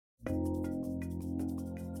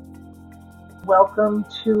Welcome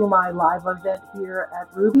to my live event here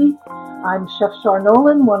at Ruby. I'm Chef Char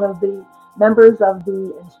Nolan, one of the members of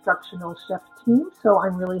the instructional chef team, so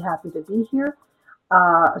I'm really happy to be here.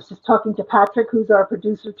 I was just talking to Patrick, who's our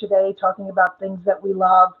producer today, talking about things that we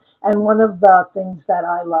love. And one of the things that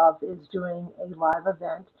I love is doing a live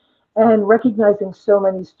event and recognizing so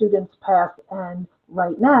many students, past and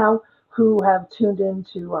right now, who have tuned in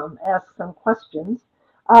to ask some questions.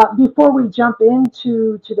 Before we jump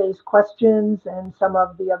into today's questions and some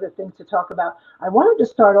of the other things to talk about, I wanted to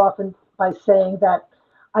start off by saying that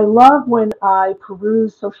I love when I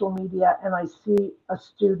peruse social media and I see a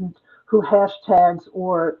student who hashtags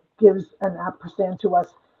or gives an ampersand to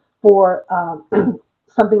us for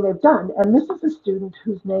something they've done. And this is a student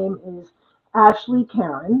whose name is Ashley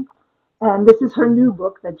Karen, and this is her new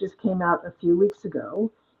book that just came out a few weeks ago.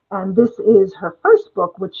 And this is her first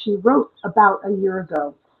book, which she wrote about a year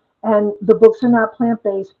ago. And the books are not plant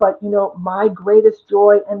based, but my greatest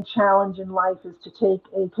joy and challenge in life is to take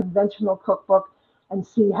a conventional cookbook and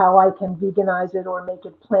see how I can veganize it or make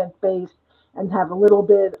it plant based and have a little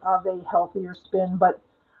bit of a healthier spin. But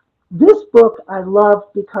this book I love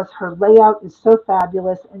because her layout is so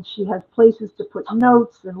fabulous and she has places to put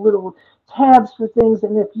notes and little tabs for things.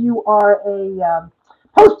 And if you are a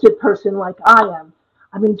post-it person like I am,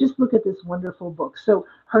 I mean, just look at this wonderful book. So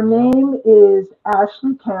her name is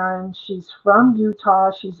Ashley Karen. She's from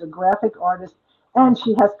Utah. She's a graphic artist and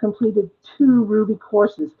she has completed 2 Ruby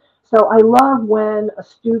courses. So I love when a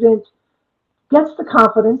student gets the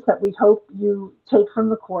confidence that we hope you take from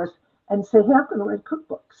the course and say, hey, I'm going to write a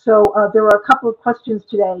cookbook. So there are a couple of questions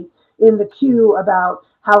today in the queue about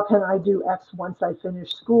how can I do X once I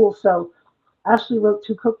finish school. So Ashley wrote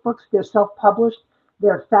 2 cookbooks. They're self-published.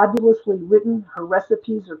 They're fabulously written. Her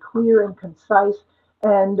recipes are clear and concise.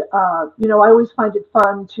 And, I always find it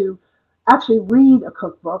fun to actually read a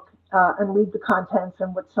cookbook and read the contents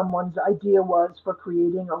and what someone's idea was for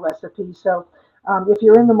creating a recipe. So if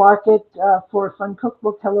you're in the market for a fun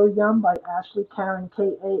cookbook, Hello Yum by Ashley Karen,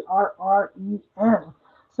 Karren.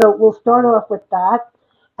 So we'll start off with that.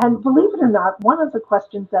 And believe it or not, one of the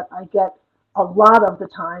questions that I get a lot of the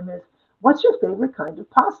time is, what's your favorite kind of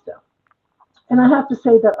pasta? And I have to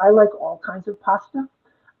say that I like all kinds of pasta.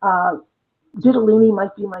 Uh, Ditalini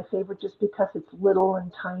might be my favorite just because it's little and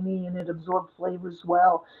tiny and it absorbs flavors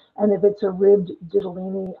well. And if it's a ribbed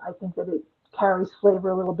ditalini, I think that it carries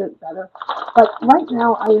flavor a little bit better. But right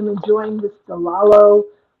now, I am enjoying this Delalo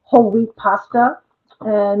whole wheat pasta,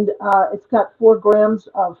 and it's got 4 grams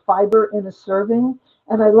of fiber in a serving.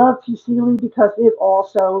 And I love fusilli because it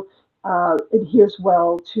also adheres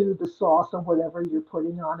well to the sauce or whatever you're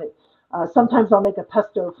putting on it. Sometimes I'll make a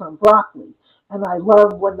pesto from broccoli, and I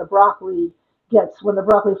love when the broccoli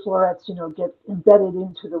florets, get embedded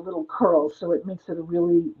into the little curls, so it makes it a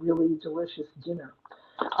really, really delicious dinner.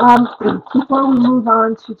 Before we move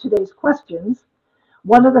on to today's questions,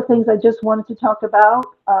 one of the things I just wanted to talk about,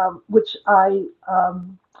 which I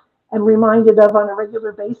am reminded of on a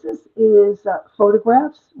regular basis, is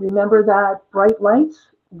photographs. Remember that bright lights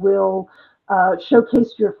will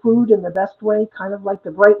showcase your food in the best way, kind of like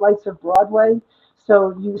the bright lights of Broadway.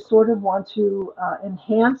 So you sort of want to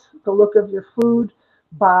enhance the look of your food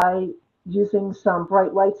by using some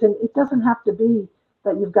bright lights. And it doesn't have to be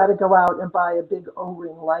that you've got to go out and buy a big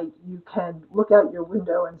O-ring light. You can look out your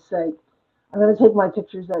window and say, I'm going to take my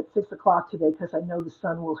pictures at 6 o'clock today because I know the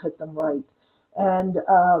sun will hit them right. And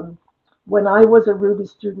when I was a Ruby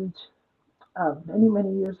student many,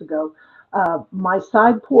 many years ago, my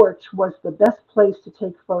side porch was the best place to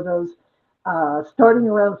take photos starting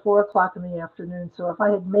around 4 o'clock in the afternoon. So if I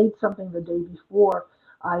had made something the day before,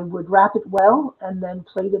 I would wrap it well and then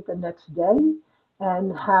plate it the next day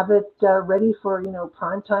and have it ready for,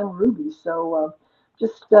 primetime Ruby. So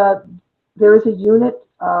just there is a unit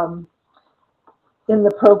in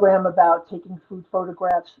the program about taking food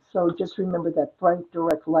photographs. So just remember that bright,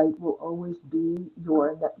 direct light will always be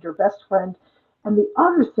your best friend. And the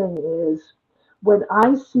other thing is, when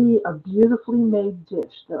I see a beautifully made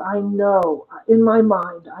dish that I know in my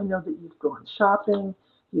mind, I know that you've gone shopping,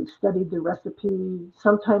 you've studied the recipe.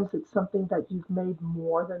 Sometimes it's something that you've made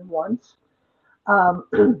more than once.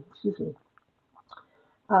 Excuse me.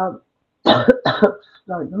 Um, sorry,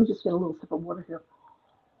 let me just get a little sip of water here.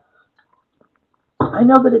 I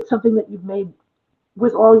know that it's something that you've made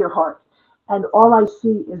with all your heart, and all I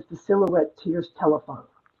see is the silhouette to your telephone.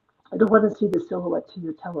 I don't want to see the silhouette to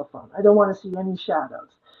your telephone. I don't want to see any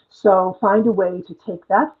shadows. So find a way to take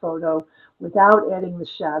that photo without adding the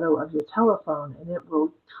shadow of your telephone, and it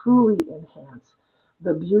will truly enhance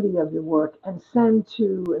the beauty of your work and send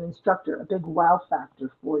to an instructor a big wow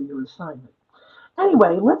factor for your assignment.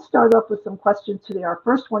 Anyway, let's start off with some questions today. Our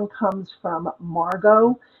first one comes from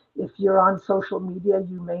Margot. If you're on social media,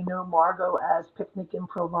 you may know Margot as Picnic in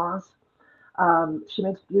Provence. She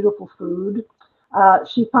makes beautiful food.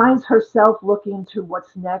 She finds herself looking to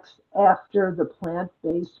what's next after the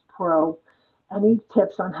plant-based pro. Any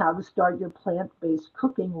tips on how to start your plant-based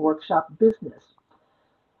cooking workshop business?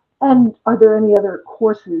 And are there any other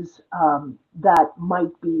courses that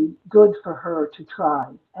might be good for her to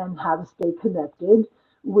try, and how to stay connected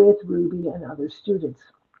with Ruby and other students?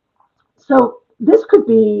 So this could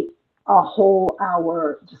be a whole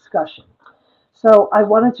hour discussion. So I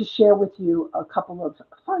wanted to share with you a couple of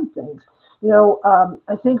fun things.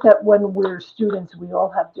 I think that when we're students, we all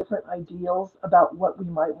have different ideals about what we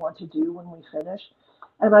might want to do when we finish.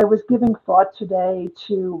 And I was giving thought today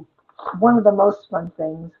to one of the most fun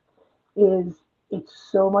things is it's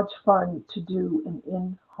so much fun to do an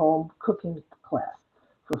in-home cooking class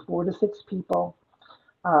for 4 to 6 people.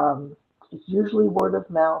 um, it's usually word of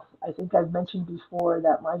mouth. I think I've mentioned before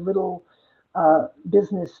that my little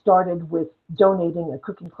business started with donating a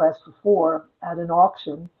cooking class for four at an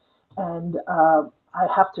auction, and I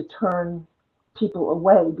have to turn people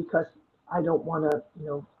away because I don't want to,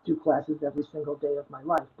 do classes every single day of my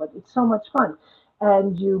life. But it's so much fun,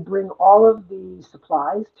 and you bring all of the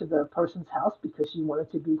supplies to the person's house because you want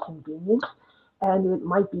it to be convenient, and it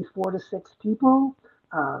might be 4 to 6 people,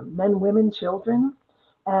 men, women, children,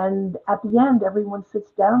 and at the end, everyone sits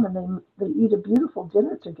down and they eat a beautiful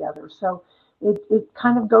dinner together. So it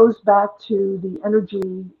kind of goes back to the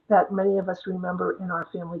energy that many of us remember in our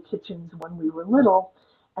family kitchens when we were little,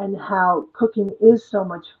 and how cooking is so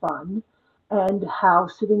much fun, and how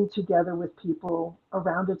sitting together with people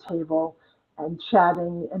around a table and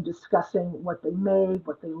chatting and discussing what they made,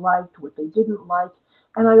 what they liked, what they didn't like.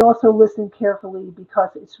 And I also listen carefully because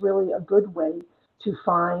it's really a good way to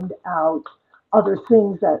find out other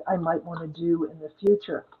things that I might want to do in the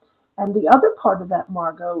future. And the other part of that,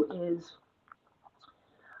 Margot, is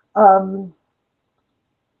um,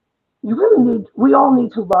 we all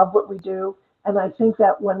need to love what we do. And I think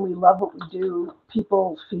that when we love what we do,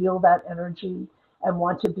 people feel that energy and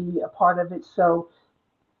want to be a part of it. So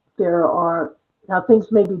there are, now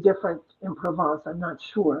things may be different in Provence, I'm not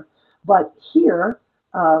sure, but here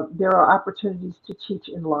there are opportunities to teach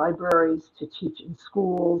in libraries, to teach in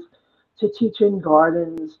schools, to teach in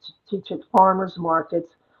gardens, to teach at farmers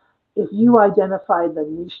markets. If you identify the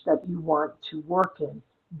niche that you want to work in,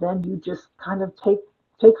 then you just kind of take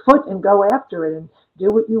foot and go after it and do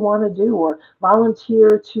what you want to do, or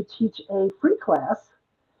volunteer to teach a free class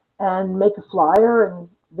and make a flyer, and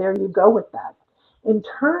there you go with that. In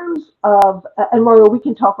terms of, and Mario, we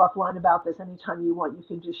can talk offline about this anytime you want. You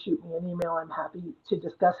can just shoot me an email. I'm happy to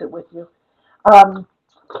discuss it with you. Um,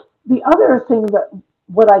 the other thing that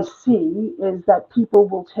what I see is that people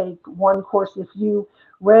will take one course. If you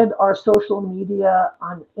read our social media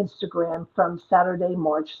on Instagram from Saturday,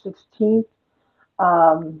 March 16th,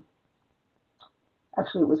 um,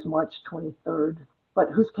 actually it was March 23rd, but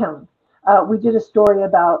who's counting? We did a story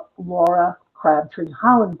about Laura Crabtree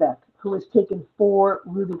Hollenbeck, who has taken 4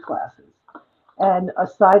 Ruby classes. And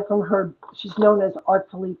aside from her, she's known as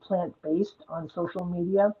Artfully Plant Based on social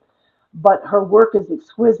media, but her work is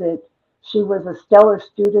exquisite. She was a stellar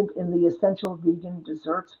student in the Essential Vegan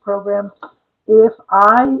Desserts program. If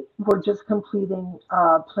I were just completing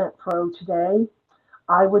Plant Pro today,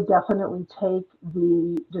 I would definitely take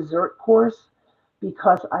the dessert course,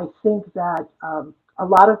 because I think that a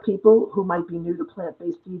lot of people who might be new to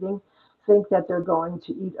plant-based eating think that they're going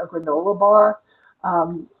to eat a granola bar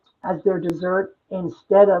um, as their dessert,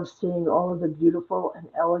 instead of seeing all of the beautiful and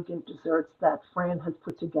elegant desserts that Fran has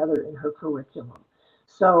put together in her curriculum.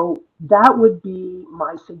 So that would be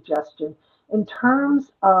my suggestion. In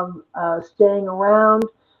terms of staying around,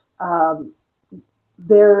 um,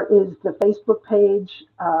 there is the Facebook page,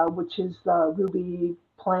 which is Ruby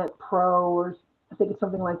Plant Pro, or I think it's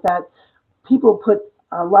something like that. People put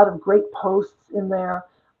a lot of great posts in there.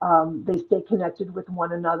 They stay connected with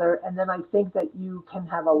one another. And then I think that you can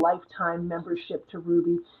have a lifetime membership to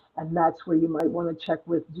Ruby, and that's where you might want to check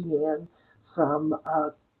with Deanne from,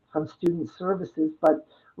 from Student Services. But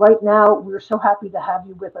right now, we're so happy to have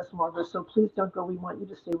you with us, Margaret. So please don't go. We want you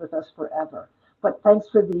to stay with us forever. But thanks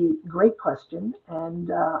for the great question,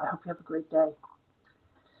 and I hope you have a great day.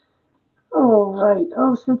 All right.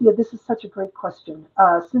 Oh, Cynthia, this is such a great question.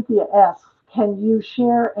 Cynthia asks, can you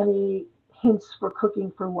share any hints for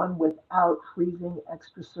cooking for one without freezing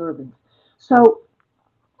extra servings? So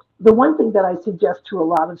the one thing that I suggest to a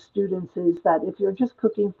lot of students is that if you're just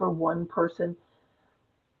cooking for one person,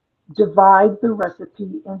 divide the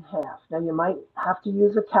recipe in half. Now, you might have to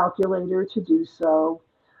use a calculator to do so,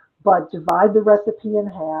 but divide the recipe in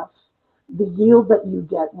half. The yield that you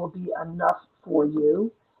get will be enough for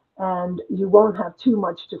you, and you won't have too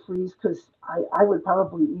much to freeze because I would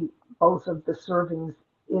probably eat both of the servings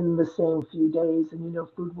in the same few days, and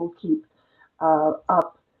food will keep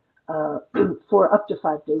up uh, for up to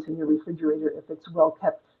 5 days in your refrigerator if it's well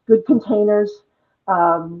kept. Good containers,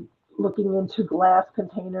 um, looking into glass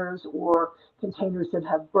containers or containers that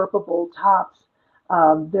have burpable tops.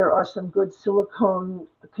 There are some good silicone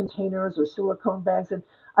containers or silicone bags. And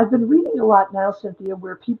I've been reading a lot now, Cynthia,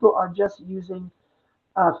 where people are just using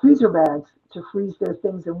freezer bags to freeze their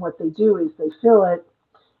things. And what they do is they fill it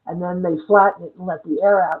and then they flatten it and let the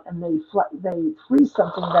air out, and they freeze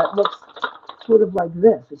something that looks sort of like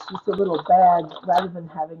this. It's just a little bag rather than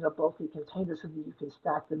having a bulky container so that you can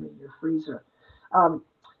stack them in your freezer. Um,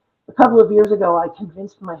 a couple of years ago, I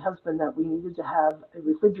convinced my husband that we needed to have a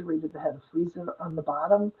refrigerator that had a freezer on the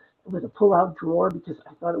bottom with a pull-out drawer because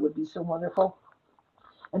I thought it would be so wonderful.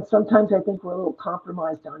 And sometimes I think we're a little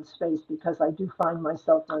compromised on space because I do find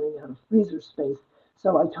myself running out of freezer space.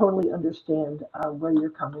 So I totally understand where you're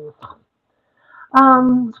coming from.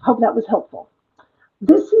 Hope that was helpful.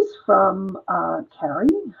 This is from Carrie.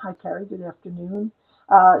 Hi, Carrie. Good afternoon.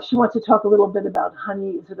 She wants to talk a little bit about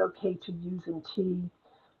honey. Is it okay to use in tea?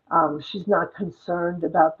 She's not concerned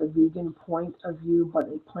about the vegan point of view, but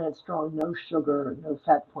a plant strong, no sugar, no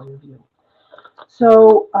fat point of view.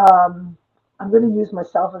 So I'm going to use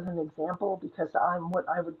myself as an example because I'm what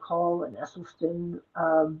I would call an Esselstyn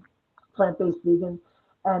plant-based vegan,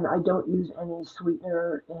 and I don't use any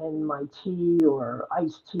sweetener in my tea or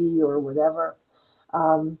iced tea or whatever.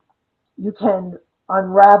 Um, you can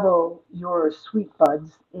unravel your sweet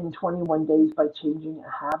buds in 21 days by changing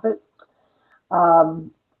a habit.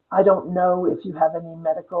 Um, I don't know if you have any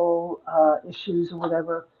medical issues or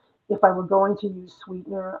whatever. If I were going to use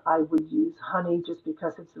sweetener, I would use honey just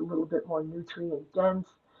because it's a little bit more nutrient dense.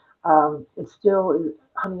 It's still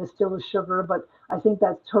honey is still a sugar, but I think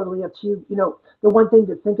that's totally up to you. The one thing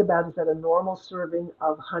to think about is that a normal serving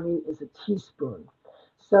of honey is a teaspoon.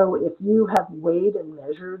 So if you have weighed and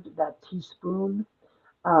measured that teaspoon,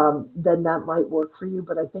 then that might work for you.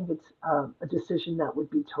 But I think it's a decision that would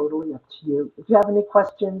be totally up to you. If you have any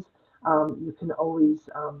questions, you can always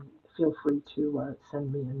feel free to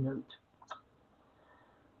send me a note.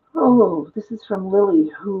 Oh, this is from Lily,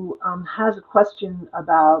 who has a question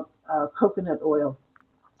about coconut oil.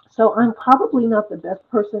 So I'm probably not the best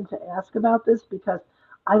person to ask about this because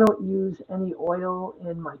I don't use any oil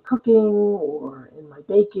in my cooking or in my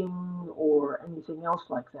baking or anything else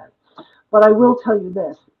like that. But I will tell you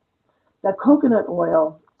this, that coconut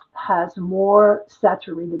oil has more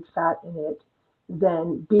saturated fat in it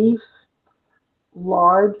than beef,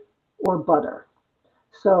 lard, or butter.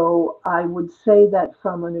 So I would say that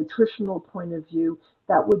from a nutritional point of view,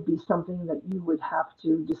 that would be something that you would have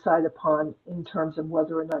to decide upon in terms of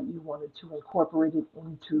whether or not you wanted to incorporate it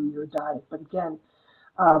into your diet. But again,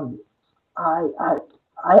 um, I, I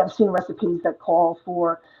I have seen recipes that call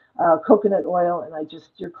for coconut oil, and I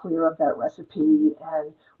just steer clear of that recipe.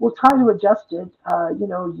 And we'll try to adjust it,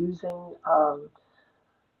 using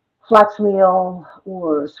flax meal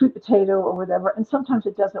or sweet potato or whatever. And sometimes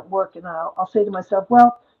it doesn't work, and I'll say to myself,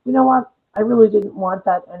 well, you know what? I really didn't want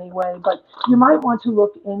that anyway. But you might want to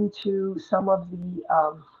look into some of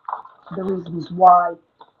the reasons why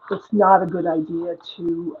it's not a good idea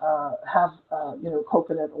to have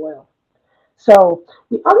coconut oil. So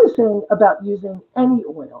the other thing about using any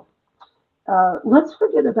oil, let's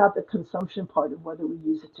forget about the consumption part of whether we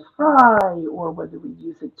use it to fry or whether we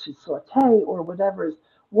use it to saute or whatever is.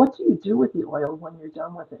 What do you do with the oil when you're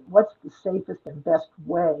done with it? What's the safest and best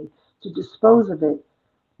way to dispose of it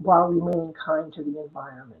while remaining kind to the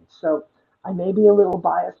environment? So I may be a little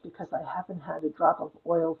biased because I haven't had a drop of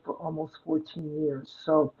oil for almost 14 years.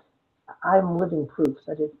 So I'm living proof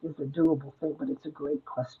that it is a doable thing, but it's a great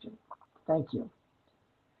question. Thank you.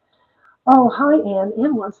 Oh, hi, Anne.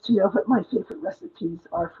 Anne wants to know what my favorite recipes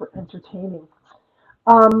are for entertaining.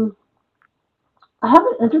 Um, I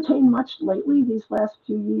haven't entertained much lately these last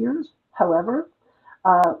few years. However,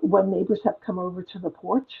 when neighbors have come over to the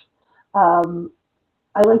porch, um,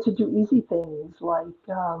 I like to do easy things like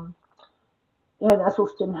Ann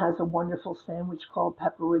Esselstyn has a wonderful sandwich called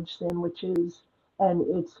Pepperidge sandwiches, and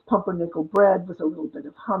it's pumpernickel bread with a little bit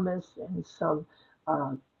of hummus and some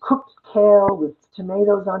cooked kale with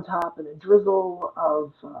tomatoes on top and a drizzle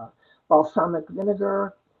of balsamic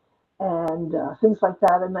vinegar and things like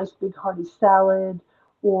that. A nice big hearty salad,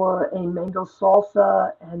 or a mango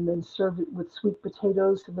salsa and then serve it with sweet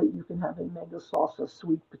potatoes so that you can have a mango salsa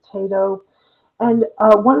sweet potato. And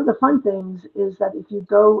one of the fun things is that if you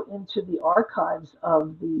go into the archives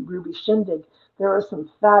of the Ruby Shindig, there are some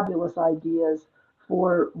fabulous ideas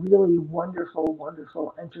for really wonderful,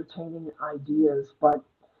 wonderful, entertaining ideas. But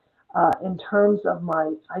in terms of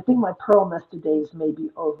I think my Pearl Nesta days may be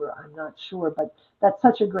over. I'm not sure, but that's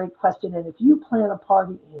such a great question. And if you plan a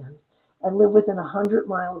party in and live within a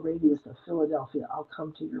 100-mile radius of Philadelphia, I'll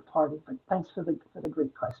come to your party. But thanks for the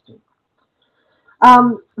great question.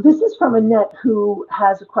 This is from Annette, who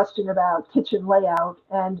has a question about kitchen layout,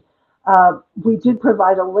 and we did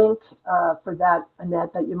provide a link for that,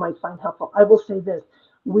 Annette, that you might find helpful. I will say this: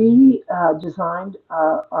 we designed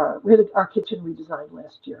we had our kitchen redesigned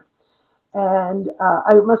last year, and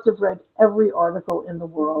I must have read every article in the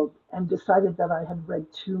world and decided that I had read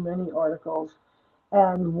too many articles.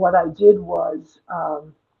 And what I did was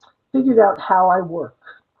figured out how I work.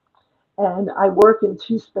 And I work in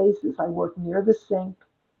two spaces. I work near the sink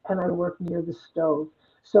and I work near the stove.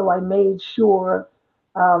 So I made sure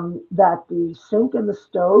that the sink and the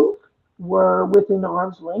stove were within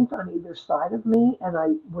arm's length on either side of me. And I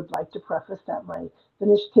would like to preface that my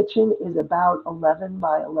finished kitchen is about 11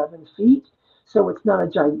 by 11 feet. So it's not a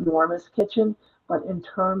ginormous kitchen, but in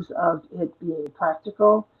terms of it being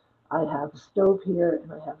practical, I have a stove here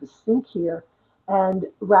and I have a sink here. And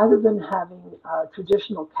rather than having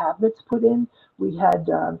traditional cabinets put in, we had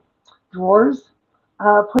drawers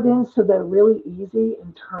put in, so they're really easy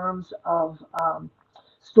in terms of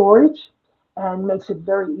storage and makes it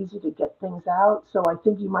very easy to get things out. So I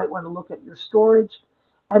think you might want to look at your storage.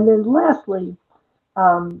 And then lastly,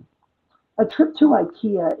 um, a trip to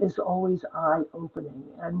IKEA is always eye-opening.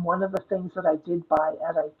 And one of the things that I did buy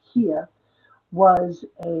at IKEA was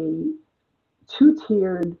a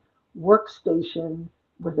two-tiered workstation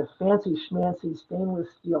with a fancy schmancy stainless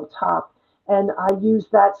steel top. And I use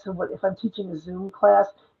that so if I'm teaching a Zoom class,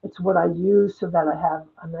 it's what I use so that I have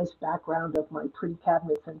a nice background of my pretty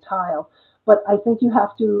cabinets and tile. But I think you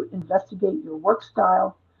have to investigate your work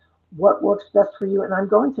style, what works best for you. And I'm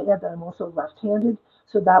going to add that I'm also left-handed.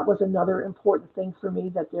 So that was another important thing for me,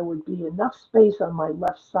 that there would be enough space on my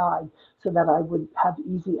left side so that I would have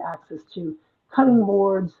easy access to cutting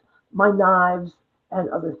boards, my knives, and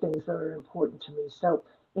other things that are important to me. So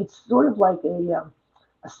it's sort of like a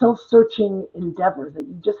self-searching endeavor that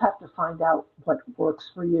you just have to find out what works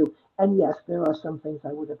for you. And yes, there are some things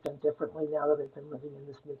I would have done differently now that I've been living in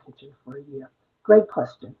this new kitchen for a year. Great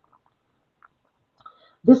question.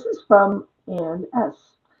 This is from Ann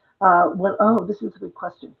S. This is a good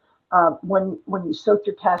question. When you soak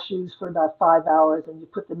your cashews for about 5 hours and you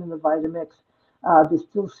put them in the Vitamix, they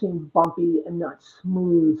still seem bumpy and not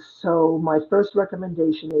smooth. So my first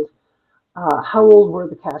recommendation is, how old were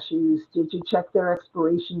the cashews? Did you check their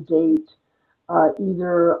expiration date,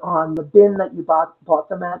 either on the bin that you bought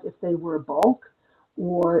them at, if they were bulk,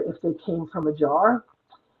 or if they came from a jar?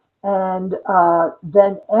 And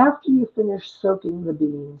then after you finish soaking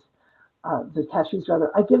the cashews rather,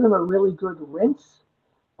 I give them a really good rinse,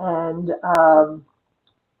 and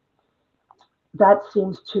that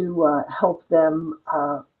seems to help them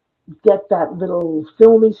get that little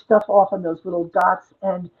filmy stuff off and those little dots.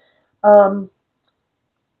 And um,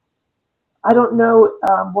 I don't know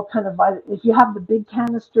what kind of vitamin. If you have the big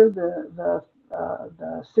canister, the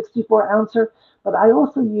 64 ouncer, but I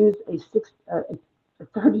also use a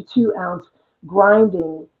 32 ounce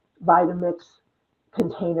grinding Vitamix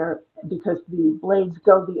container because the blades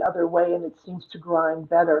go the other way and it seems to grind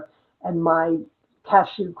better. And my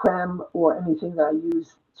cashew creme or anything that I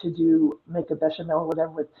use to do make a bechamel or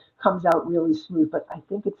whatever, it comes out really smooth. But I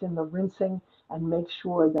think it's in the rinsing and make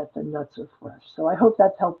sure that the nuts are fresh. So I hope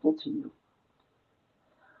that's helpful to you.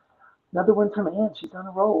 Another one from Ann, she's on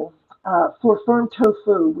a roll. For firm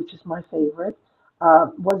tofu, which is my favorite,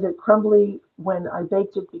 was it crumbly when I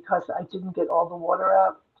baked it because I didn't get all the water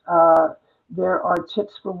out? There are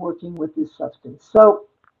tips for working with this substance. So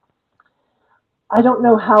I don't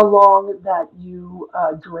know how long that you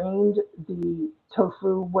drained the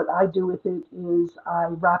tofu. What I do with it is I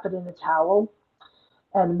wrap it in a towel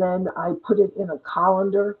and then I put it in a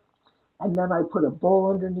colander and then I put a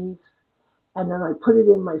bowl underneath and then I put it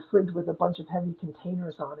in my fridge with a bunch of heavy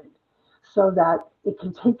containers on it so that it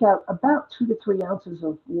can take out about 2 to 3 ounces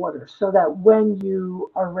of water so that when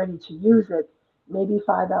you are ready to use it, maybe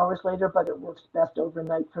 5 hours later, but it works best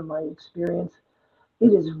overnight from my experience,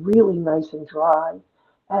 it is really nice and dry.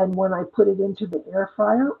 And when I put it into the air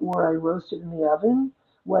fryer or I roast it in the oven,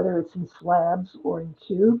 whether it's in slabs or in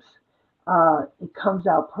cubes, it comes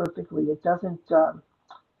out perfectly. It doesn't.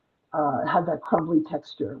 had that crumbly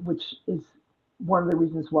texture, which is one of the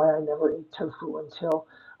reasons why I never ate tofu until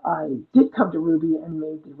I did come to Ruby and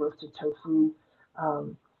made the roasted tofu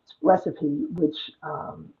um, recipe, which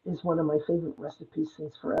is one of my favorite recipes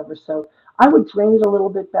since forever. So I would drain it a little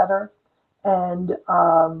bit better, and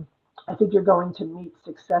I think you're going to meet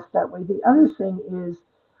success that way. The other thing is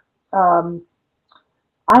um,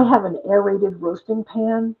 I have an aerated roasting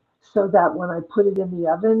pan so that when I put it in the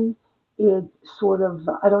oven, it sort of,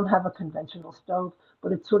 I don't have a conventional stove,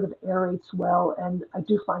 but it sort of aerates well. And I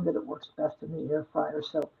do find that it works best in the air fryer.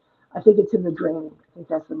 So I think it's in the draining. I think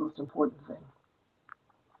that's the most important thing.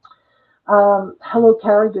 Hello,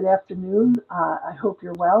 Carrie. Good afternoon. I hope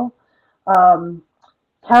you're well. Um,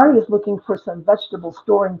 Carrie is looking for some vegetable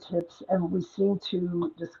storing tips, and we seem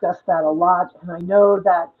to discuss that a lot. And I know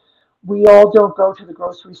that we all don't go to the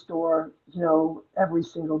grocery store, every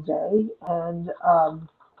single day. And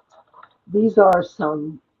these are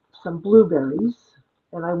some blueberries,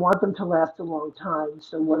 and I want them to last a long time.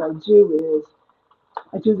 So what I do is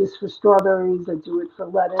I do this for strawberries, I do it for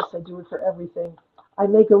lettuce, I do it for everything. I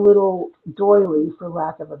make a little doily, for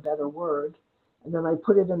lack of a better word, and then I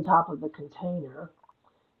put it on top of the container,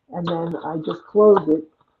 and then I just close it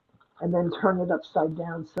and then turn it upside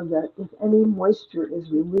down so that if any moisture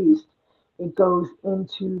is released, it goes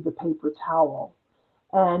into the paper towel.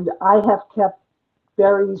 And I have kept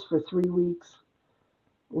berries for 3 weeks,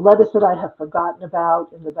 lettuce that I have forgotten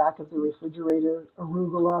about in the back of the refrigerator,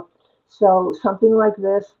 arugula. So something like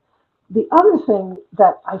this. The other thing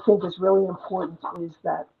that I think is really important is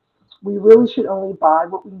that we really should only buy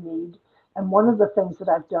what we need. And one of the things that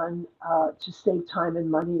I've done to save time and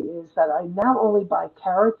money is that I now only buy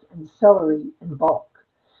carrots and celery in bulk.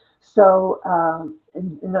 So,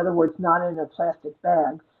 in other words, not in a plastic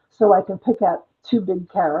bag. So I can pick out two big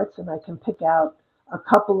carrots and I can pick out a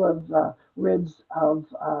couple of ribs of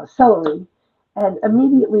celery. And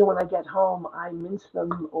immediately when I get home, I mince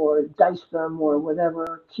them or dice them or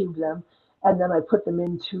whatever, cube them, and then I put them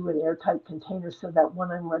into an airtight container so that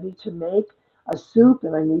when I'm ready to make a soup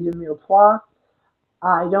and I need a mirepoix,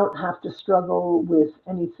 I don't have to struggle with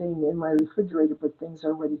anything in my refrigerator, but things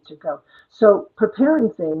are ready to go. So preparing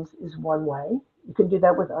things is one way. You can do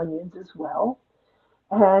that with onions as well,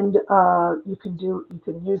 and you can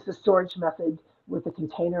use the storage method with the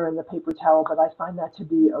container and the paper towel. But I find that to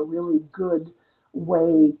be a really good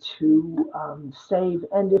way to save.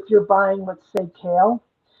 And if you're buying, let's say, kale,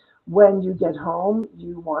 when you get home,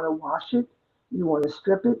 you want to wash it, you want to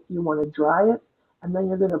strip it, you want to dry it, and then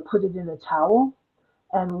you're going to put it in a towel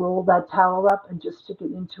and roll that towel up and just stick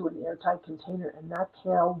it into an airtight container, and that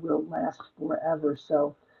kale will last forever.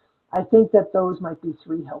 So I think that those might be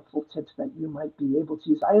three helpful tips that you might be able to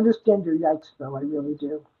use. I understand your yikes, though. I really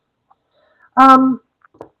do. Um,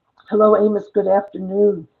 Hello, Amos. Good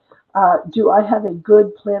afternoon. Do I have a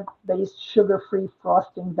good plant-based, sugar-free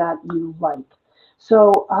frosting that you like?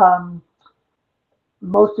 So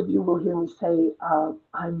most of you will hear me say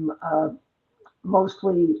I'm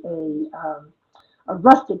mostly a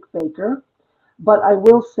rustic baker. But I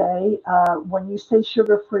will say, when you say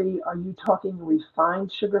sugar-free, are you talking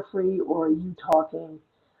refined sugar-free, or are you talking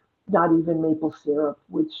not even maple syrup,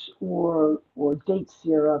 or date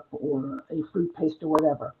syrup, or a fruit paste, or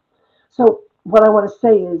whatever? So what I want to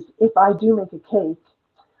say is, if I do make a cake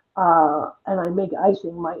and I make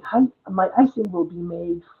icing, my icing will be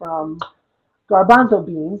made from garbanzo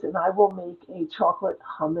beans, and I will make a chocolate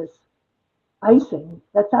hummus icing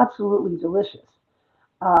that's absolutely delicious.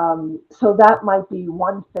 So that might be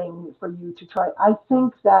one thing for you to try. I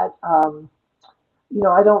think that I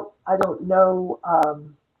don't know,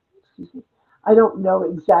 excuse me, I don't know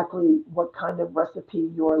exactly what kind of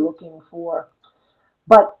recipe you're looking for,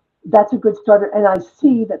 but that's a good starter. And I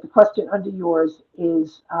see that the question under yours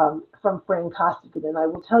is from Fran Costigan, and I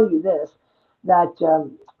will tell you this, that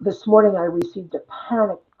this morning I received a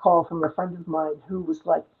panic call from a friend of mine who was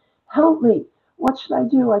like, "Help me! What should I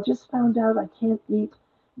do? I just found out I can't eat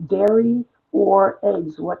dairy or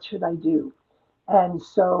eggs. What should I do?" And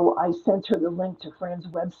so I sent her the link to Fran's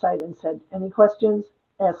website and said, "Any questions?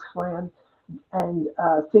 Ask Fran." And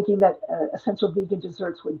thinking that Essential Vegan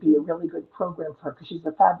Desserts would be a really good program for her because she's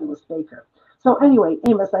a fabulous baker. So anyway,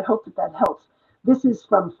 Amos, I hope that that helps. This is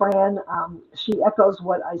from Fran. She echoes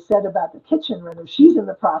what I said about the kitchen reno. She's in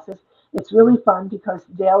the process. It's really fun because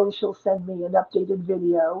daily she'll send me an updated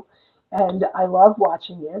video, and I love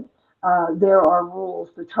watching it. There are rules,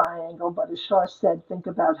 the triangle, but as Char said, think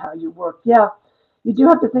about how you work. Yeah, you do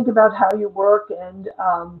have to think about how you work, and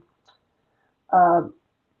uh,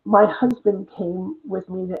 my husband came with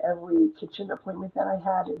me to every kitchen appointment that I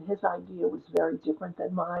had, and his idea was very different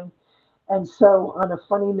than mine. And so, on a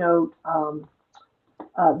funny note,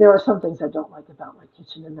 there are some things I don't like about my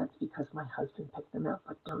kitchen, and that's because my husband picked them out,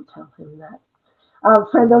 but don't tell him that.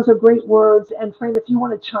 Fran, those are great words. And Fran, if you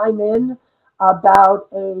want to chime in about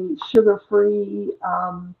a sugar-free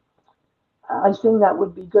icing, that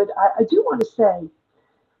would be good. I do want to say,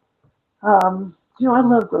 I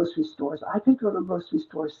love grocery stores. I could go to grocery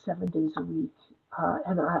stores 7 days a week,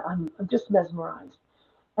 and I'm just mesmerized.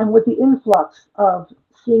 And with the influx of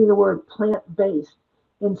seeing the word plant-based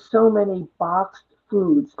in so many boxed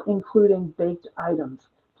foods, including baked items,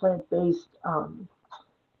 plant-based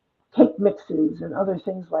cake mixes and other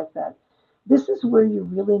things like that, this is where you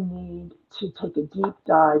really need to take a deep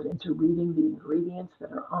dive into reading the ingredients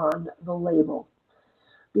that are on the label.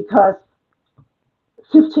 Because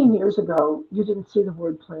 15 years ago, you didn't see the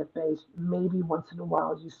word plant-based. Maybe once in a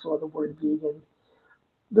while you saw the word vegan.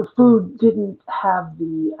 The food didn't have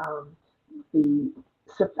the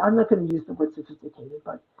I'm not going to use the word sophisticated,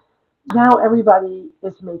 but now everybody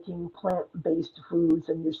is making plant-based foods,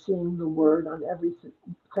 and you're seeing the word on everything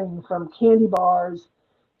from candy bars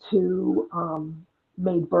to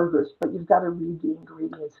made burgers. But you've got to read the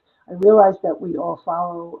ingredients. I realize that we all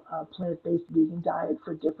follow a plant-based vegan diet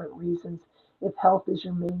for different reasons. If health is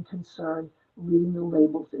your main concern, reading the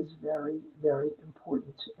labels is very, very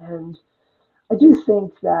important. And I do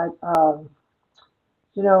think that a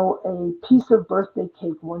piece of birthday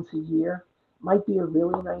cake once a year might be a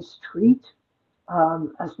really nice treat,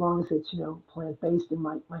 as long as it's, plant-based. And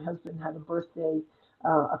my husband had a birthday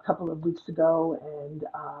a couple of weeks ago, and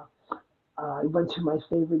I went to my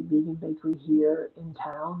favorite vegan bakery here in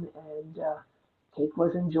town, and cake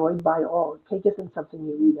was enjoyed by all. Cake isn't something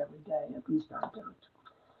you eat every day, at least I don't.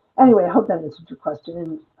 Anyway, I hope that answered your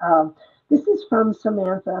question. And this is from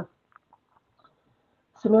Samantha.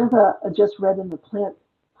 Samantha just read in the Plant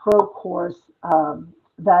Pro course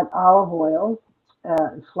that olive oil,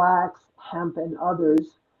 flax, hemp, and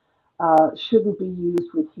others shouldn't be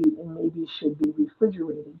used with heat and maybe should be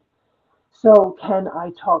refrigerated. So, can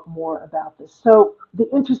I talk more about this? So, the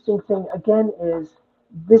interesting thing again is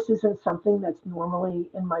this isn't something that's normally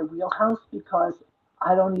in my wheelhouse because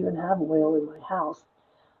I don't even have oil in my house.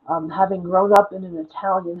 Having grown up in an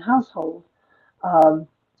Italian household, um,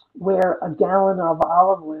 where a gallon of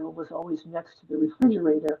olive oil was always next to the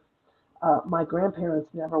refrigerator, my grandparents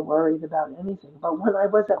never worried about anything. But when I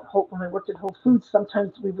worked at Whole Foods,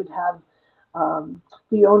 sometimes we would have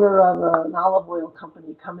the owner of an olive oil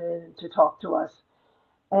company come in to talk to us.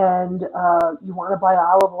 And you want to buy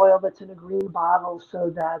olive oil that's in a green bottle so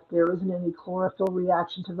that there isn't any chlorophyll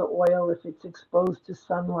reaction to the oil if it's exposed to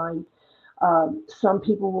sunlight. Some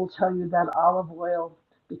people will tell you that olive oil,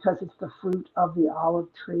 because it's the fruit of the olive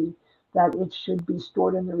tree, that it should be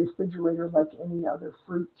stored in the refrigerator like any other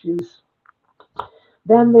fruit juice.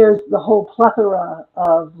 Then there's the whole plethora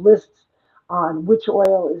of lists on which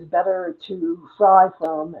oil is better to fry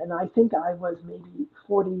from. And I think I was maybe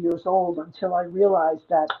 40 years old until I realized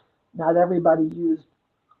that not everybody used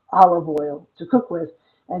olive oil to cook with.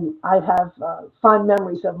 And I have fond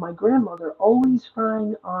memories of my grandmother always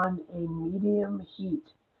frying on a medium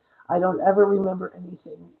heat. I don't ever remember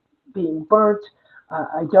anything being burnt.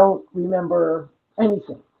 I don't remember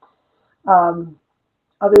anything. Um,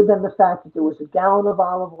 Other than the fact that there was a gallon of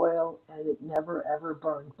olive oil and it never ever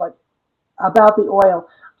burned. But about the oil,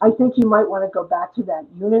 I think you might want to go back to that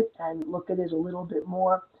unit and look at it a little bit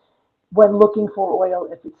more. When looking for oil,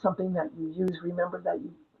 if it's something that you use, remember that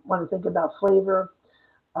you want to think about flavor,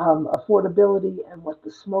 affordability, and what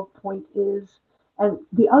the smoke point is. And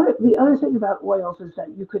the other thing about oils is that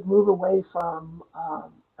you could move away from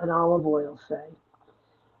an olive oil, say,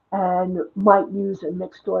 and might use a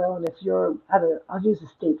mixed oil. And if you're I'll use a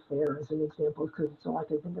state fair as an example because it's all I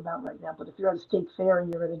can think about right now. But if you're at a state fair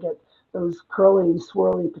and you're going to get those curly,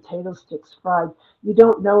 swirly potato sticks fried, you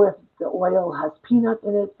don't know if the oil has peanut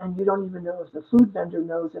in it, and you don't even know if the food vendor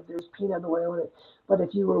knows if there's peanut oil in it. But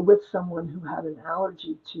if you were with someone who had an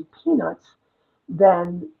allergy to peanuts,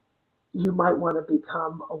 then you might want to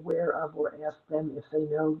become aware of or ask them if they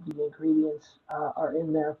know the ingredients are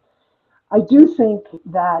in there. I do think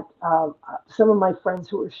that some of my friends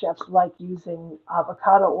who are chefs like using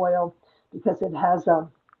avocado oil because it has a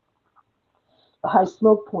high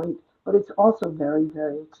smoke point, but it's also very,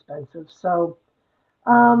 very expensive. So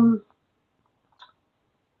um,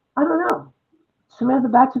 I don't know. Samantha,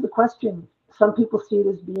 back to the question. Some people see it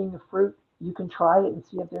as being a fruit. You can try it and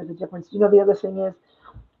see if there's a difference. The other thing is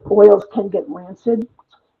oils can get rancid,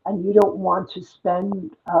 and you don't want to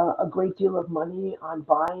spend a great deal of money on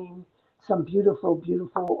buying some beautiful,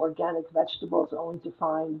 beautiful organic vegetables only to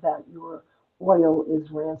find that your oil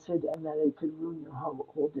is rancid and that it could ruin your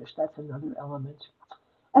whole dish. That's another element.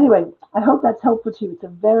 Anyway, I hope that's helpful to you. It's a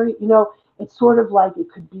very, it's sort of like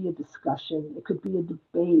it could be a discussion, it could be a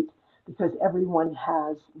debate because everyone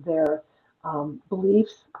has their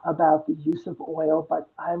beliefs about the use of oil. But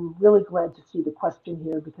I'm really glad to see the question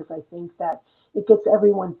here because I think that it gets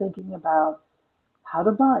everyone thinking about how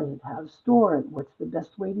to buy it, how to store it, what's the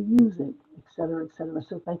best way to use it, et cetera, et cetera.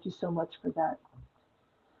 So thank you so much for that.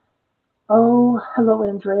 Oh, hello,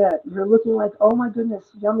 Andrea. You're looking like, oh my goodness,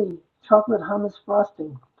 yummy chocolate hummus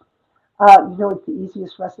frosting. It's the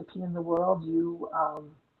easiest recipe in the world.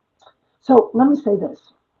 So let me say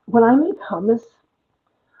this. When I make hummus,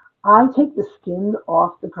 I take the skin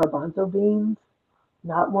off the garbanzo beans,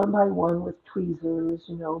 not one by one with tweezers,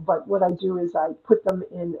 but what I do is I put them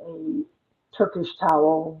in a Turkish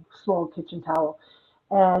towel, small kitchen towel,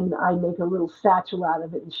 and I make a little satchel out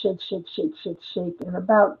of it and shake, shake, shake, shake, shake, and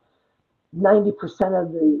about 90%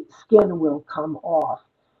 of the skin will come off.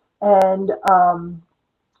 And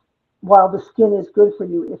while the skin is good for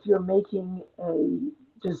you, if you're making a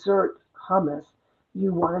dessert hummus,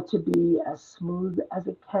 you want it to be as smooth as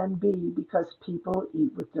it can be because people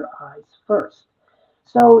eat with their eyes first.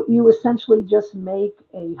 So you essentially just make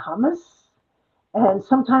a hummus, and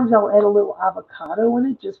sometimes I'll add a little avocado in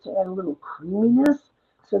it just to add a little creaminess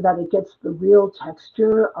so that it gets the real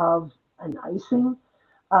texture of an icing.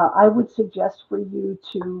 I would suggest for you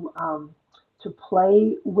to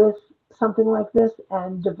play with something like this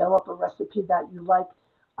and develop a recipe that you like.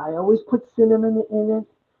 I always put cinnamon in it.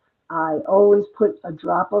 I always put a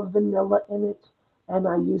drop of vanilla in it, and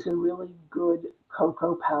I use a really good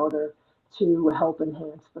cocoa powder to help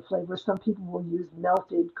enhance the flavor. Some people will use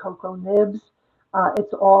melted cocoa nibs.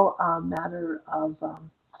 It's all a matter of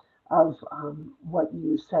what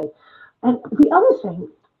you say. And the other thing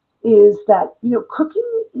is that,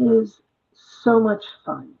 cooking is so much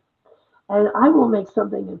fun. And I will make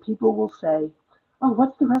something and people will say, oh,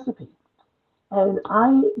 what's the recipe? And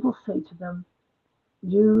I will say to them,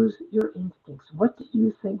 use your instincts. What do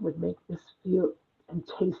you think would make this feel and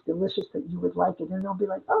taste delicious that you would like it? And they'll be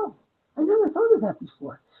like, oh, I never thought of that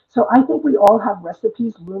before. So I think we all have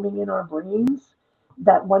recipes looming in our brains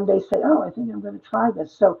that one day say, oh, I think I'm going to try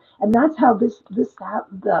this. So, and that's how the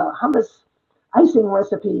hummus icing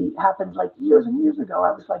recipe happened like years and years ago.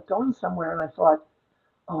 I was like going somewhere and I thought,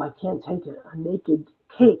 oh, I can't take a naked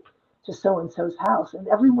cake to so and so's house. And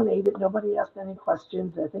everyone ate it. Nobody asked any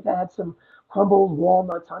questions. I think I had some crumbled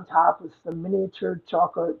walnuts on top with some miniature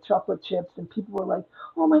chocolate chips. And people were like,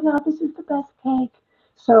 oh my God, this is the best cake.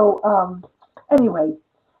 So, anyway,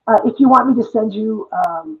 if you want me to send you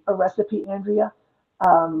a recipe, Andrea,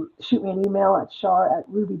 shoot me an email at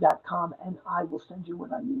char@ruby.com and I will send you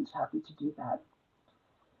what I use. Happy to do that.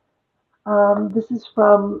 This is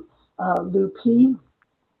from Lou P.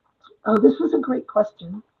 Oh, this was a great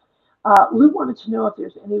question. Lou wanted to know if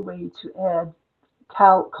there's any way to add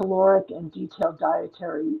caloric and detailed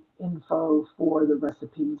dietary info for the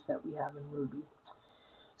recipes that we have in Ruby.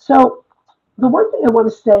 So the one thing I want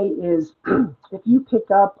to say is if you pick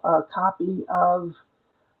up a copy of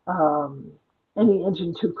um, any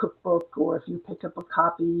Engine 2 cookbook, or if you pick up a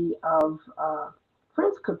copy of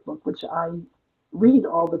Frank's cookbook, which I read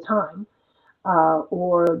all the time,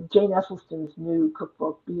 or Jane Esselstyn's new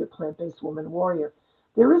cookbook, Be a Plant-Based Woman Warrior.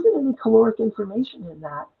 There isn't any caloric information in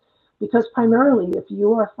that because primarily if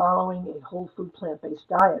you are following a whole food plant-based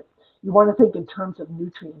diet, you want to think in terms of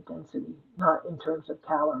nutrient density, not in terms of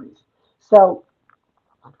calories. So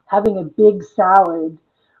having a big salad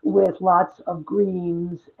with lots of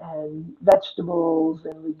greens and vegetables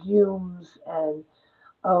and legumes and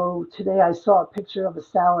oh, today I saw a picture of a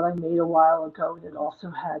salad I made a while ago that also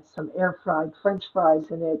had some air fried French fries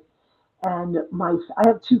in it. And I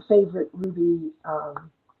have two favorite Ruby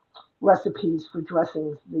recipes for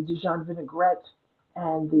dressings: the Dijon vinaigrette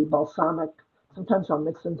and the balsamic. Sometimes I'll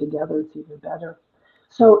mix them together; it's even better.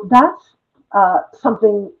 So that's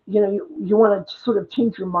something you want to sort of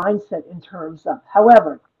change your mindset in terms of.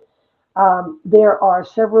 However, there are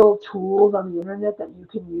several tools on the internet that you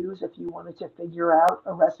can use if you wanted to figure out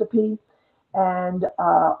a recipe. And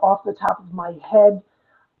off the top of my head,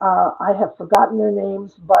 I have forgotten their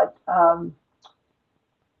names, but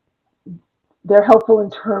they're helpful in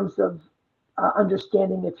terms of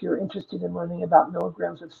understanding if you're interested in learning about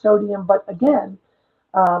milligrams of sodium. But again,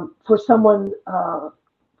 for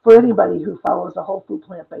for anybody who follows a whole food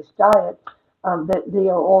plant-based diet, that they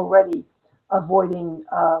are already avoiding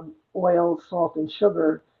oil, salt, and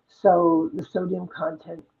sugar. So the sodium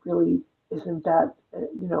content really isn't that,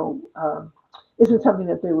 isn't something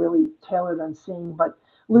that they're really tailored on seeing. But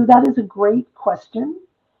Lou, that is a great question.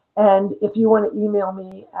 And if you want to email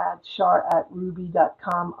me at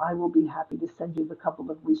char@ruby.com, I will be happy to send you the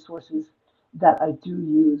couple of resources that I do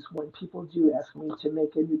use when people do ask me to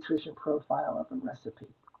make a nutrition profile of a recipe.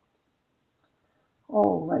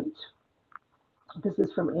 All right, this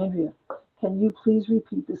is from Andrea. Can you please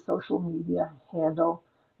repeat the social media handle,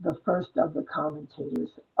 the first of the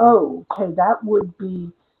commentators? Oh, okay, that would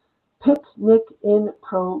be Picnic in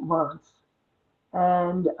Provence.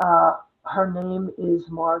 And her name is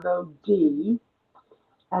Margot D.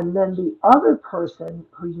 And then the other person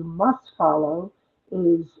who you must follow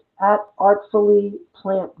is at Artfully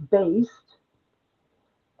Plant Based,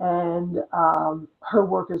 and her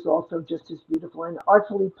work is also just as beautiful. And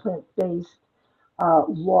Artfully Plant Based,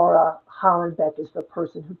 Laura Hollenbeck is the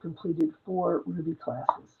person who completed 4 Ruby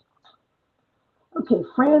classes. Okay,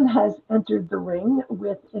 Fran has entered the ring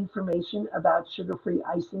with information about sugar-free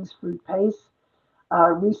icings, fruit paste.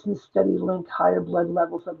 Recent study linked higher blood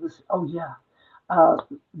levels of this. Oh yeah, uh,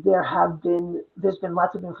 there's been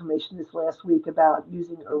lots of information this last week about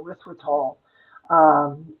using erythritol,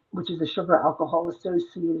 which is a sugar alcohol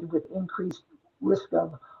associated with increased risk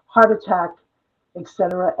of heart attack,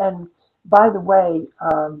 etc. And by the way,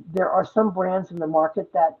 there are some brands in the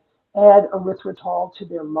market that add erythritol to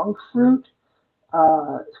their monk fruit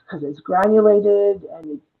because it's granulated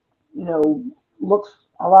and it, you know, looks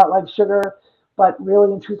a lot like sugar. But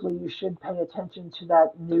really and truthfully, you should pay attention to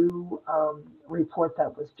that new report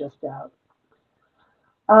that was just out.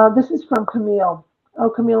 This is from Camille. Oh,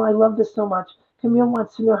 Camille, I love this so much. Camille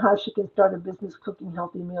wants to know how she can start a business cooking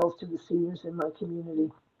healthy meals to the seniors in my community.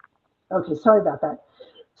 Okay, sorry about that.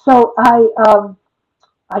 So I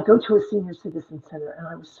go to a senior citizen center and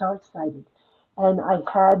I was so excited. And I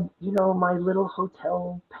had, my little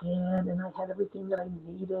hotel pan and I had everything that I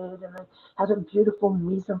needed and I had a beautiful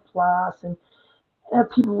mise en place and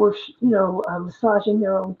people were, massaging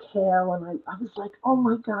their own kale. And I was like, oh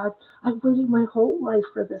my God, I've waited my whole life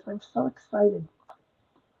for this. I'm so excited.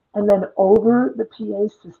 And then over the PA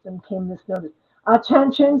system came this notice.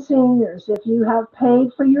 Attention seniors, if you have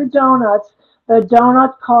paid for your donuts, the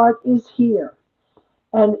donut cart is here.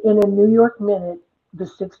 And in a New York minute, the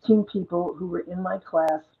 16 people who were in my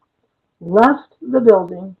class left the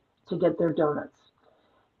building to get their donuts.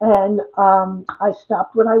 And I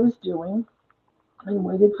stopped what I was doing and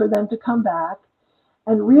waited for them to come back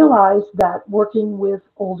and realized that working with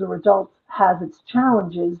older adults has its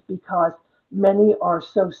challenges because many are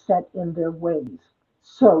so set in their ways.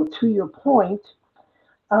 So, to your point,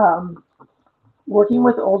 um, working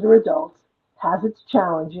with older adults has its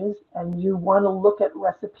challenges, and you want to look at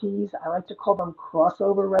recipes. I like to call them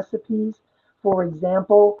crossover recipes. For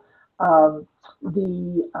example,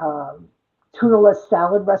 the tunaless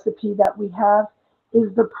salad recipe that we have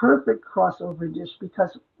is the perfect crossover dish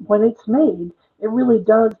because when it's made, it really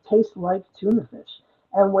does taste like tuna fish.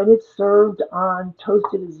 And when it's served on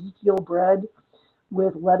toasted Ezekiel bread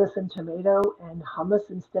with lettuce and tomato and hummus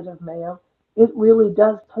instead of mayo, it really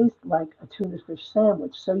does taste like a tuna fish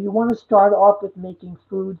sandwich. So you want to start off with making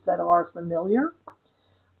foods that are familiar.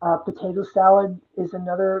 Potato salad is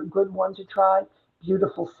another good one to try.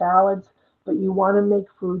 Beautiful salads, but you want to make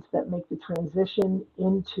foods that make the transition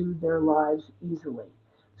into their lives easily.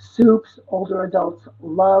 Soups, older adults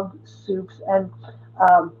love soups, and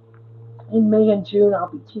um, in May and June,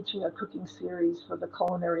 I'll be teaching a cooking series for the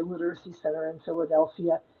Culinary Literacy Center in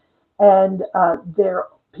Philadelphia. And there are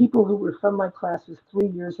people who were from my classes 3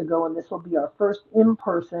 years ago, and this will be our first in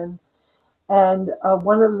person. And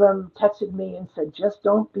one of them texted me and said, just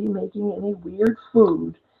don't be making any weird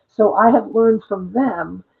food. So I have learned from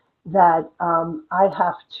them that I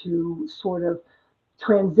have to sort of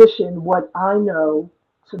transition what I know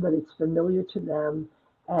so that it's familiar to them.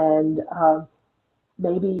 And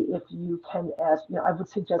maybe if you can ask, I would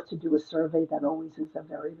suggest to do a survey. That always is a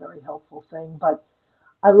very, very helpful thing. But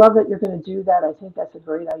I love that you're going to do that. I think that's a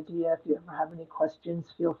great idea. If you ever have any questions,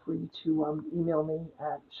 feel free to email me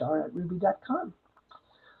at char@ruby.com.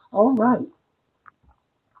 All right.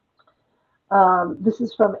 This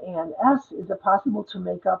is from Ann S. Is it possible to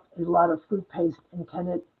make up a lot of fruit paste and can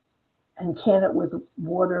it with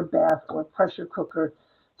water bath or pressure cooker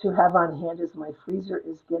to have on hand as my freezer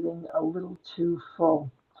is getting a little too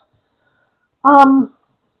full? Um,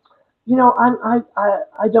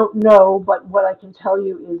 I don't know, but what I can tell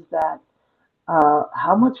you is that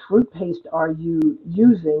how much fruit paste are you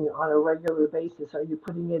using on a regular basis? Are you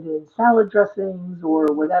putting it in salad dressings or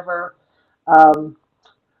whatever? Um,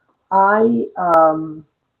 I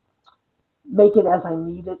make it as I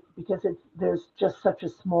need it because there's just such a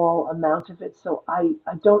small amount of it. So I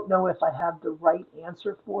don't know if I have the right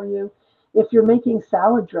answer for you. If you're making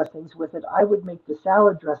salad dressings with it, I would make the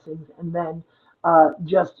salad dressings and then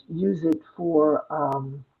just use it for.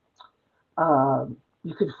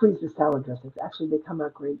 You could freeze the salad dressings. Actually, they come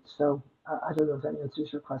out great. So I don't know if that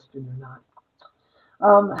answers your question or not.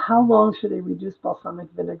 How long should a reduced balsamic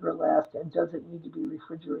vinegar last, and does it need to be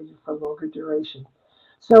refrigerated for longer duration?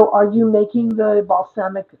 So, are you making the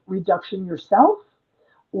balsamic reduction yourself,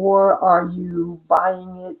 or are you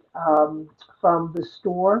buying it from the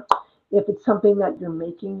store? If it's something that you're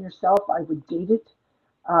making yourself, I would date it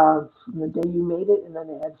from the day you made it and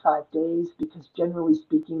then add 5 days because generally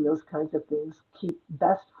speaking, those kinds of things keep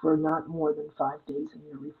best for not more than 5 days in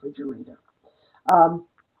your refrigerator. Um,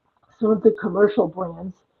 some of the commercial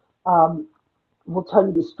brands um, will tell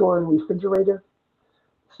you to store in refrigerator.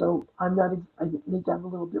 So I'm not, I need to have a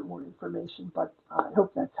little bit more information, but I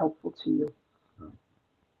hope that's helpful to you.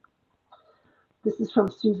 This is from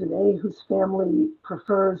Susan A., whose family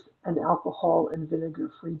prefers an alcohol and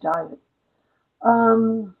vinegar-free diet.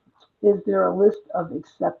 Um, is there a list of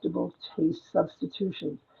acceptable taste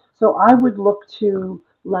substitutions? So I would look to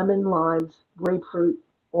lemon, limes, grapefruit,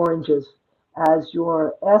 oranges as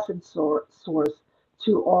your acid source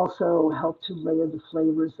to also help to layer the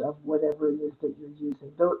flavors of whatever it is that you're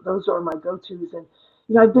using. Those are my go-tos. And,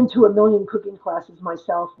 I've been to a million cooking classes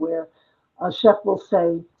myself where a chef will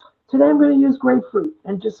say, today I'm going to use grapefruit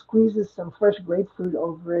and just squeezes some fresh grapefruit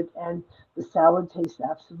over it. And the salad tastes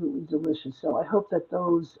absolutely delicious. So I hope that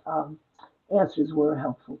those answers were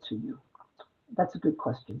helpful to you. That's a good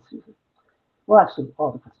question, Susan. Well, actually,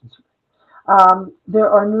 all the questions. There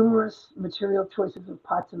are numerous material choices of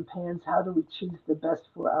pots and pans. How do we choose the best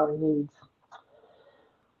for our needs?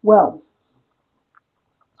 Well,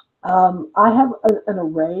 I have an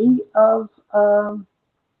array of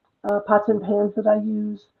pots and pans that I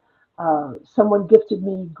use. Someone gifted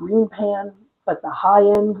me green pan, but the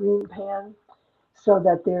high-end green pan, so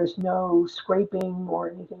that there's no scraping or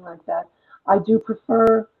anything like that. I do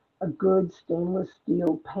prefer a good stainless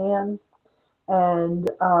steel pan, and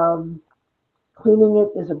cleaning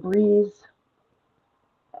it is a breeze.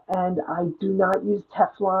 And I do not use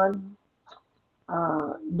Teflon.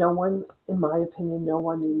 No one, in my opinion, no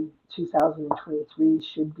one in 2023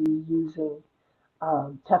 should be using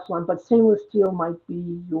Teflon, but stainless steel might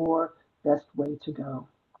be your best way to go.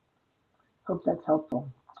 Hope that's helpful.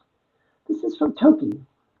 This is from Toki.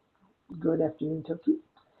 Good afternoon, Toki.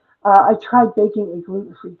 I tried baking a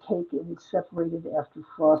gluten-free cake and it separated after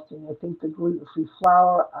frosting. I think the gluten-free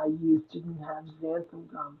flour I used didn't have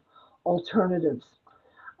xanthan gum alternatives.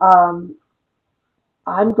 Um,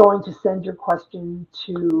 I'm going to send your question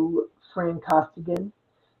to Fran Costigan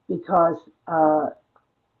because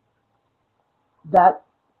that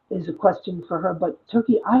is a question for her. But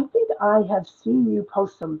Toki, I think I have seen you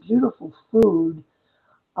post some beautiful food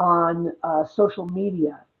on social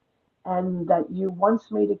media, and that you once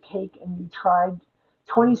made a cake and you tried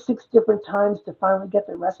 26 different times to finally get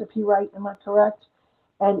the recipe right. Am I correct?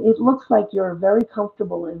 And it looks like you're very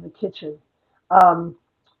comfortable in the kitchen. Um,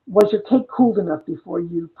 was your cake cooled enough before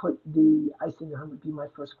you put the icing on? Would be my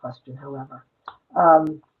first question, however.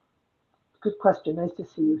 Um, Good question. Nice to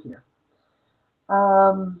see you here.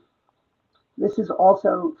 Um, this is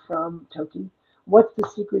also from Toki. What's the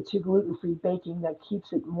secret to gluten-free baking that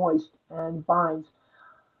keeps it moist and binds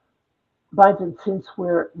it since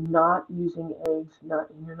we're not using eggs? Not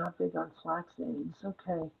you're not big on flax eggs.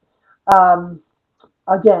 Okay. Um,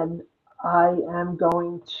 Again, I am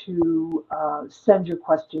going to send your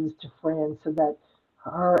questions to Fran so that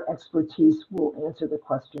her expertise will answer the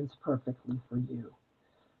questions perfectly for you.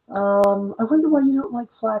 I wonder why you don't like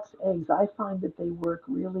flax eggs. I find that they work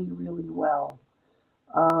really, really well.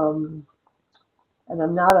 Um, and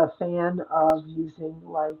I'm not a fan of using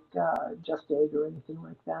like just egg or anything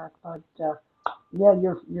like that. But yeah,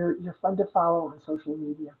 you're fun to follow on social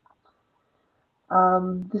media.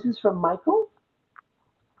 This is from Michael.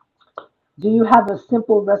 Do you have a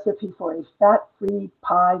simple recipe for a fat-free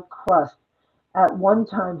pie crust? At one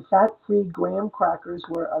time, fat-free graham crackers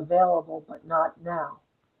were available, but not now.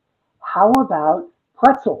 How about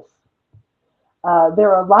pretzels?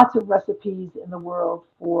 There are lots of recipes in the world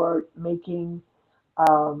for making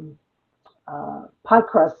um, pie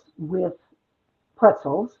crusts with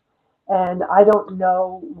pretzels, and I don't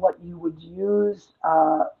know what you would use.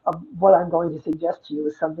 What I'm going to suggest to you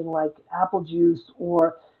is something like apple juice,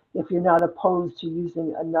 or if you're not opposed to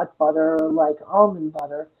using a nut butter like almond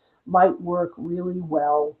butter, might work really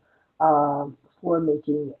well for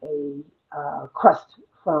making a crust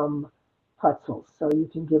from pretzels. So you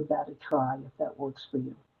can give that a try if that works for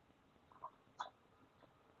you.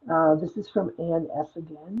 This is from Ann S.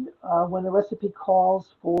 again. When the recipe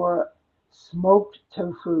calls for Smoked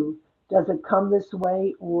tofu. Does it come this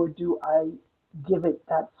way or do I give it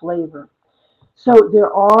that flavor? So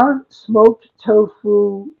there are smoked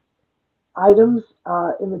tofu items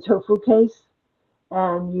in the tofu case,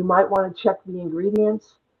 and you might want to check the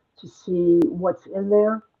ingredients to see what's in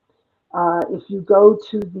there. If you go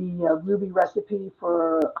to the Ruby recipe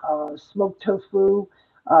for smoked tofu,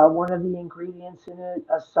 one of the ingredients in it,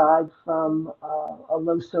 aside from a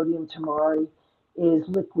low sodium tamari, is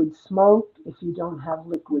liquid smoke. If you don't have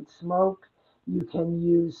liquid smoke, you can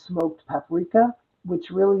use smoked paprika,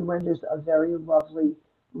 which really renders a very lovely,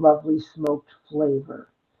 lovely smoked flavor.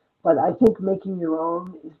 But I think making your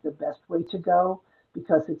own is the best way to go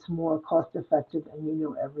because it's more cost effective and you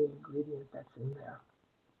know every ingredient that's in there.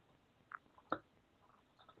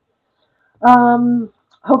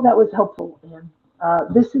 Hope that was helpful, Anne.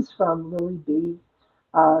 This is from Lily B.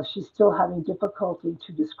 She's still having difficulty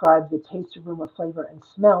to describe the taste, aroma, flavor, and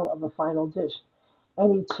smell of a final dish.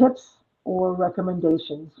 Any tips or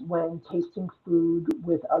recommendations when tasting food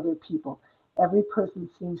with other people? Every person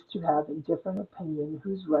seems to have a different opinion.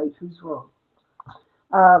 Who's right? Who's wrong?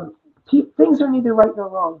 Um, Things are neither right nor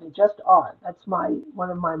wrong; they just are. That's my one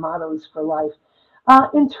of my mottos for life.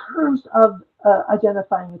 In terms of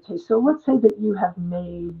identifying a taste, so let's say that you have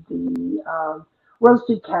made the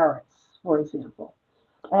roasted carrots, for example,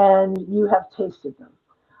 and you have tasted them.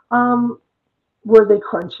 Um, were they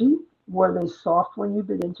crunchy? Were they soft when you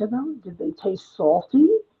bit into them? Did they taste salty?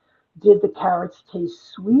 Did the carrots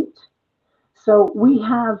taste sweet? So we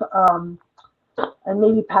have and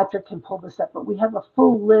maybe Patrick can pull this up, but we have a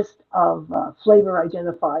full list of flavor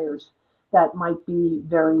identifiers that might be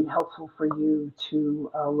very helpful for you to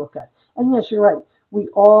look at. And yes, you're right. We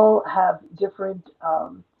all have different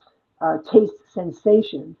taste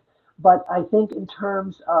sensations, but I think in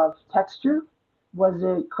terms of texture, was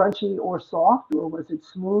it crunchy or soft, or was it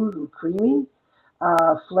smooth or creamy?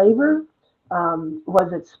 Flavor,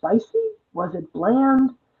 was it spicy? Was it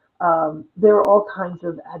bland? There are all kinds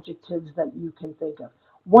of adjectives that you can think of.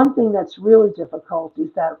 One thing that's really difficult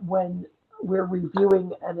is that when we're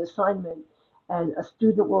reviewing an assignment and a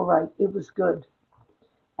student will write, it was good,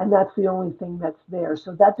 and that's the only thing that's there.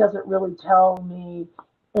 So that doesn't really tell me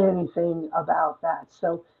anything about that.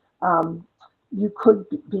 So um, you could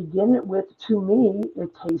begin it with, to me,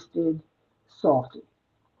 it tasted salty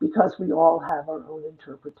because we all have our own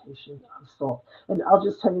interpretation of salt. And I'll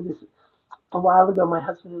just tell you this, a while ago, my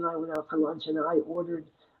husband and I went out for lunch and I ordered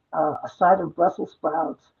a side of Brussels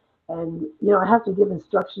sprouts. And, I have to give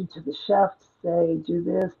instruction to the chef to say, do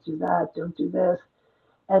this, do that, don't do this.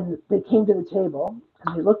 And they came to the table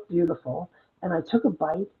and they looked beautiful. And I took a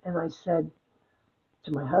bite and I said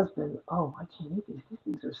to my husband, oh, I can't eat these. These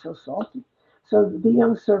things are so salty. So the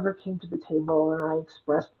young server came to the table and I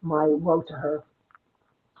expressed my woe to her.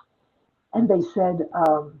 And they said,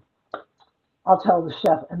 I'll tell the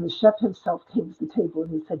chef. And the chef himself came to the table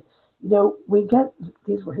and he said, we get,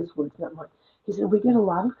 these were his words, not mine. He said, we get a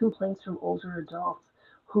lot of complaints from older adults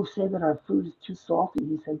who say that our food is too salty.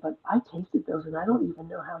 He said, but I tasted those and I don't even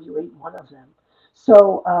know how you ate one of them.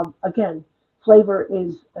 So, again, flavor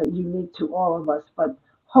is unique to all of us, but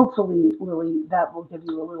hopefully, Lily, that will give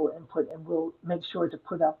you a little input and we'll make sure to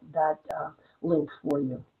put up that link for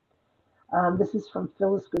you. This is from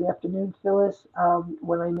Phyllis. Good afternoon, Phyllis.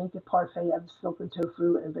 When I make a parfait of silken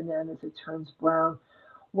tofu and bananas, it turns brown.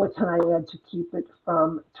 What can I add to keep it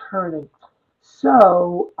from turning?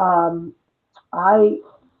 So I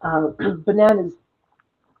bananas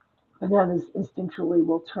bananas instinctually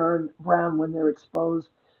will turn brown when they're exposed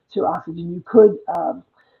to oxygen. You could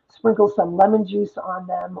sprinkle some lemon juice on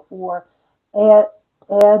them or add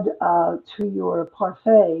add to your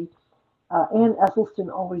parfait. Ann Esselstyn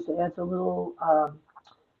always adds a little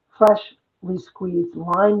freshly squeezed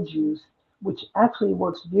lime juice, which actually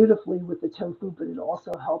works beautifully with the tofu, but it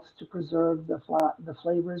also helps to preserve the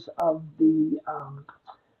flavors of the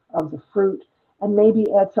fruit. And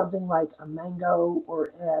maybe add something like a mango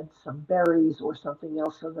or add some berries or something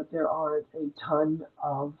else so that there aren't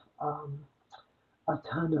um, a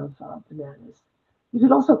ton of bananas. You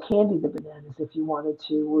could also candy the bananas if you wanted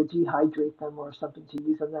to, or dehydrate them or something to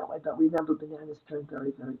use them that way. But remember, bananas turn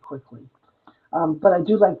very, very quickly. But I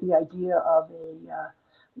do like the idea of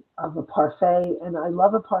a parfait, and I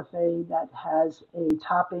love a parfait that has a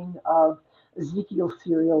topping of Ezekiel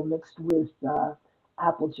cereal mixed with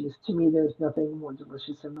apple juice. To me, there's nothing more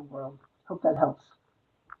delicious in the world. Hope that helps.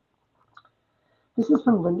 This is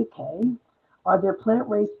from Linda K. Are there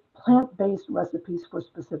plant-based recipes for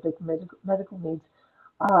specific medical needs?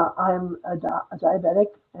 I'm a diabetic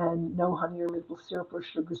and no honey or maple syrup or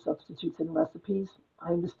sugar substitutes in recipes. I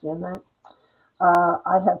understand that.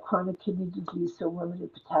 I have chronic kidney disease, so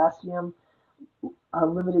limited potassium,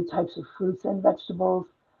 limited types of fruits and vegetables,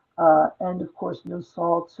 and of course no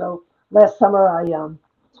salt. So last summer I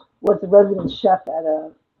was the resident chef at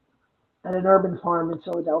an urban farm in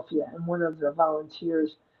Philadelphia, and one of the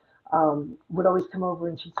volunteers would always come over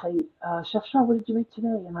and she'd say, Chef Shaw, what did you make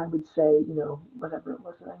today? And I would say, whatever it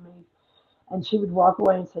was that I made. And she would walk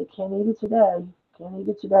away and say, can't eat it today, can't eat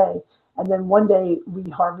it today. And then one day we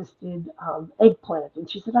harvested eggplant, and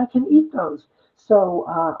she said, I can eat those. So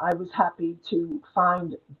I was happy to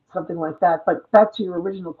find something like that. But back to your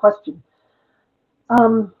original question,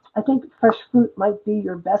 I think fresh fruit might be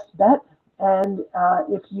your best bet. And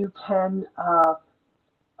if you can uh,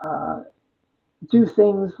 do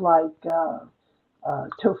things like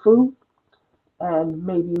tofu and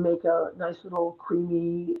maybe make a nice little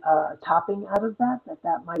creamy topping out of that,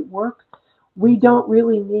 that might work. We don't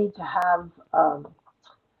really need to have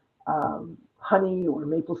honey or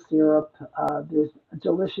maple syrup. There's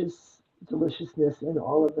deliciousness in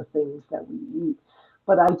all of the things that we eat.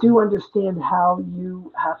 But I do understand how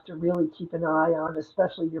you have to really keep an eye on,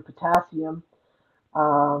 especially your potassium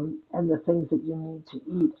and the things that you need to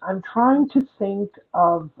eat. I'm trying to think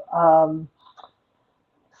of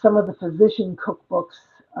some of the physician cookbooks,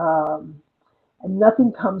 and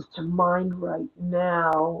nothing comes to mind right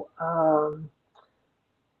now.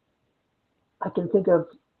 I can think of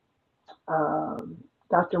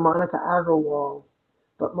Dr. Monica Agarwal,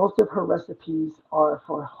 but most of her recipes are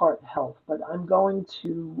for heart health. But I'm going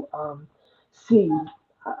to see.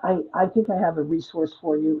 I think I have a resource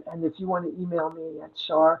for you, and if you want to email me at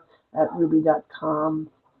char@ruby.com.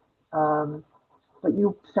 Um, but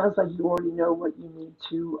you sounds like you already know what you need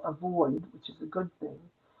to avoid, which is a good thing.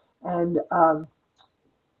 And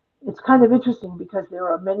it's kind of interesting because there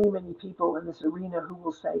are many, many people in this arena who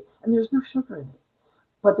will say, and there's no sugar in it.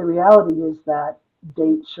 But the reality is that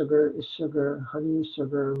date sugar is sugar, honey is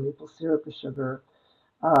sugar, maple syrup is sugar,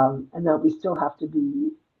 and that we still have to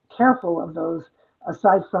be careful of those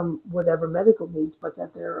aside from whatever medical needs, but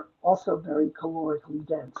that they're also very calorically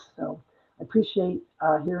dense. So I appreciate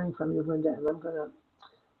hearing from you, Linda, and I'm going to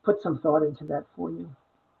put some thought into that for you.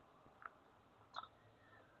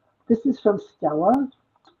 This is from Stella.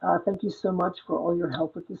 Thank you so much for all your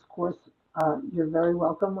help with this course. You're very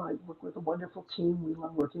welcome. I work with a wonderful team. We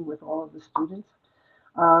love working with all of the students.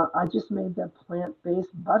 I just made the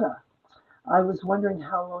plant-based butter. I was wondering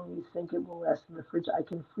how long you think it will last in the fridge. I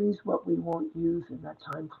can freeze what we won't use in that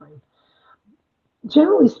time frame.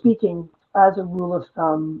 Generally speaking, as a rule of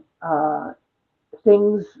thumb,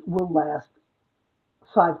 things will last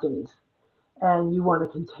 5 days. And you want a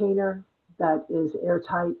container that is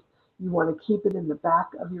airtight. You want to keep it in the back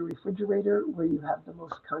of your refrigerator where you have the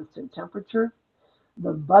most constant temperature.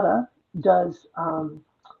 The butter does um,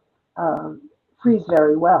 freeze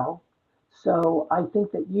very well. So I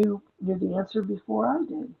think that you knew the answer before I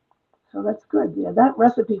did. So that's good. Yeah, that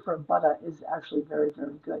recipe for butter is actually very,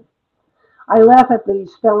 very good. I laugh at the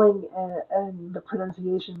spelling and the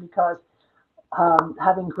pronunciation because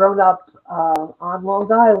having grown up on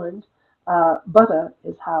Long Island, butter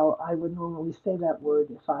is how I would normally say that word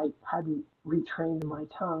if I hadn't retrained my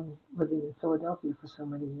tongue living in Philadelphia for so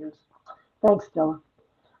many years. Thanks, Stella.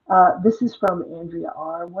 This is from Andrea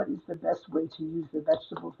R. What is the best way to use the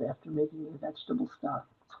vegetables after making a vegetable stock?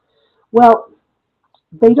 Well,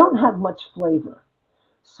 they don't have much flavor.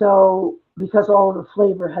 So, because all of the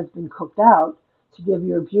flavor has been cooked out to give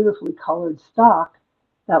you a beautifully colored stock,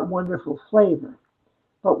 that wonderful flavor.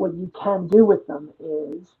 But what you can do with them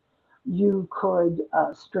is you could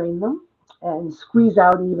strain them and squeeze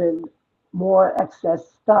out even more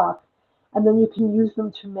excess stock, and then you can use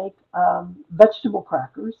them to make vegetable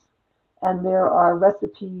crackers. And there are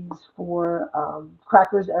recipes for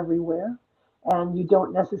crackers everywhere. And you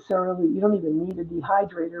don't even need a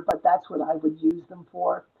dehydrator, but that's what I would use them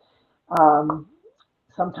for. Um,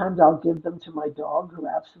 Sometimes I'll give them to my dog who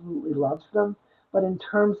absolutely loves them. But in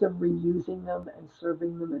terms of reusing them and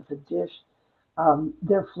serving them as a dish,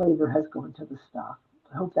 their flavor has gone to the stock.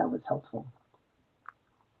 I hope that was helpful.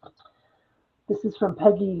 This is from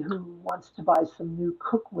Peggy who wants to buy some new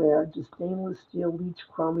cookware. Does stainless steel leach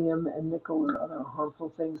chromium and nickel or other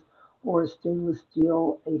harmful things? Or is stainless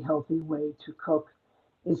steel a healthy way to cook?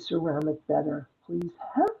 Is ceramic better? Please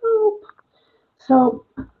help. So,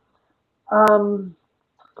 um,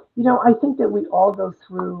 I think that we all go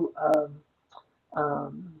through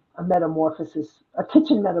a metamorphosis, a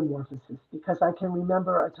kitchen metamorphosis, because I can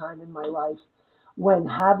remember a time in my life when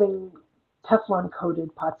having Teflon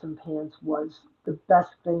coated pots and pans was the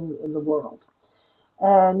best thing in the world.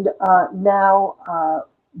 And now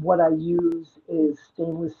what I use is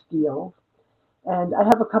stainless steel. And I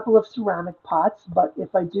have a couple of ceramic pots, but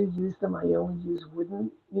if I do use them, I only use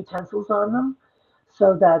wooden utensils on them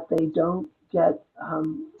so that they don't get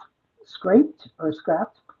scraped or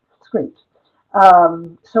scraped.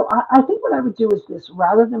 So I think what I would do is this: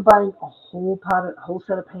 rather than buying a whole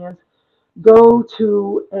set of pans, go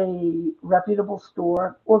to a reputable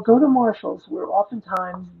store or go to Marshall's, where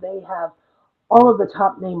oftentimes they have all of the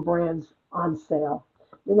top name brands on sale.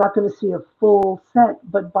 You're not going to see a full set,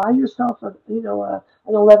 but buy yourself an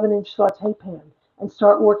 11-inch saute pan and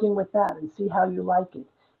start working with that and see how you like it.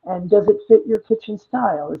 And does it fit your kitchen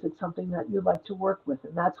style? Is it something that you like to work with?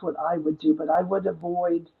 And that's what I would do. But I would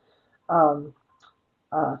avoid um,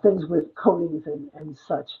 things with coatings and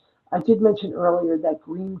such. I did mention earlier that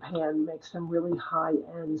Green Pan makes some really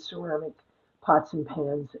high-end ceramic pots and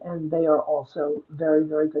pans, and they are also very,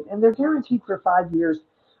 very good. And they're guaranteed for 5 years,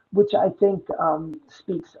 which I think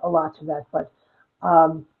speaks a lot to that. But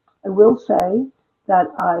I will say that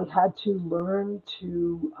I had to learn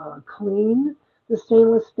to clean the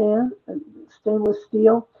stainless steel,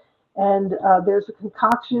 and there's a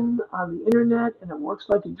concoction on the internet, and it works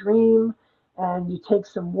like a dream. And you take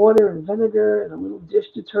some water and vinegar and a little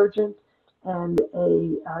dish detergent and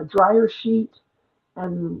a dryer sheet,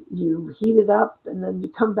 and you heat it up, and then you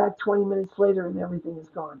come back 20 minutes later and everything is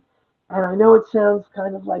gone. And I know it sounds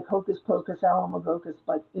kind of like hocus pocus, alamogocus,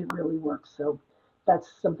 but it really works. So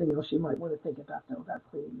that's something else you might want to think about, though, about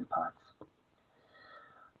cleaning your pots.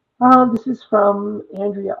 This is from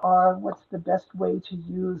Andrea R. What's the best way to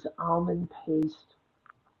use almond paste?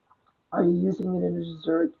 Are you using it in a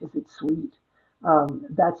dessert? Is it sweet?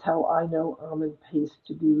 That's how I know almond paste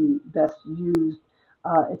to be best used.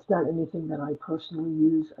 It's not anything that I personally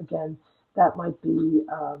use. Again, that might be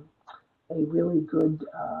a really good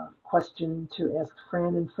question to ask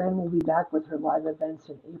Fran, and Fran will be back with her live events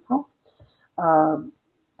in April. Um,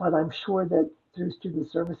 but I'm sure that through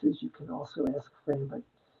student services you can also ask Fran. But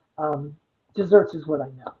desserts is what I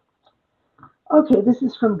know. Okay, this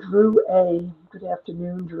is from Drew A. Good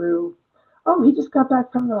afternoon, Drew. Oh, he just got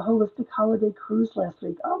back from the Holistic Holiday Cruise last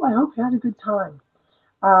week. Oh, I hope you had a good time.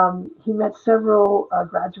 He met several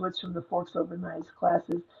graduates from the Forks Over Knives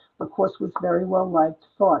classes. The course was very well liked.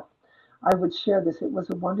 Thought I would share this. It was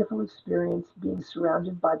a wonderful experience being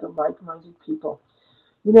surrounded by the like-minded people.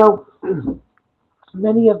 You know,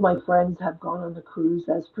 many of my friends have gone on the cruise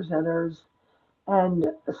as presenters and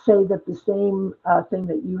say that the same thing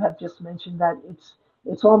that you have just mentioned, that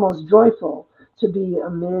it's almost joyful to be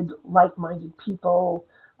amid like-minded people,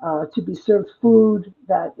 to be served food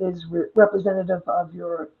that is representative of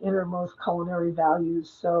your innermost culinary values.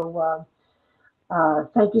 So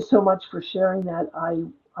thank you so much for sharing that.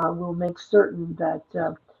 I will make certain that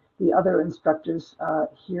the other instructors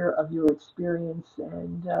hear of your experience.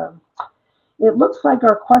 And it looks like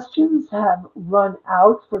our questions have run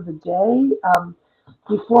out for the day.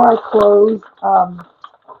 Before I close,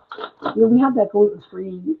 we have that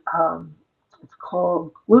gluten-free, it's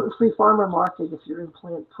called Gluten-Free Farmer Market if you're in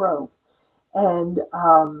Plant Pro. And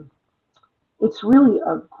it's really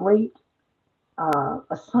a great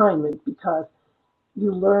assignment because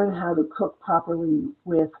you learn how to cook properly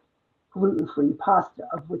with gluten-free pasta,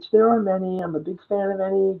 of which there are many. I'm a big fan of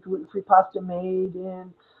any gluten-free pasta made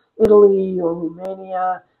in Italy or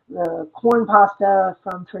Romania. The corn pasta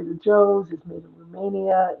from Trader Joe's is made in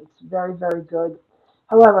Romania. It's very, very good.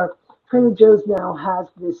 However, Trader Joe's now has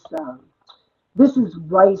this is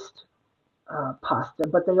rice pasta,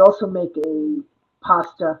 but they also make a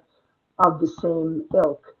pasta of the same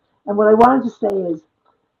ilk. And what I wanted to say is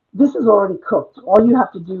this is already cooked. All you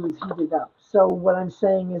have to do is heat it up. So what I'm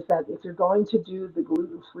saying is that if you're going to do the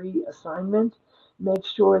gluten-free assignment, make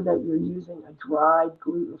sure that you're using a dried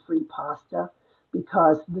gluten-free pasta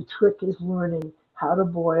because the trick is learning how to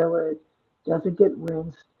boil it. Does it get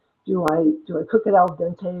rinsed? Do I cook it al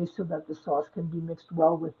dente so that the sauce can be mixed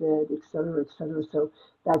well with it, et cetera, et cetera. So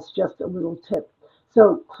that's just a little tip.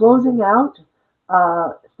 So closing out,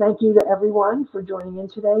 thank you to everyone for joining in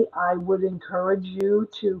today. I would encourage you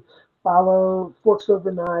to follow Forks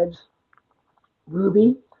Over Knives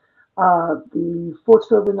Ruby, the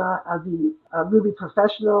Forks Over the Ruby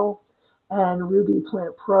Professional, and Ruby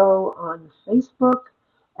Plant Pro on Facebook,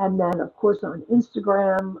 and then of course on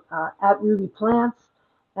Instagram at Ruby Plants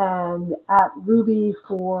and at Ruby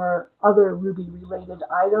for other Ruby related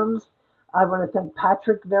items. I want to thank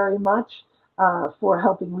Patrick very much for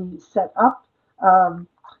helping me set up. Um,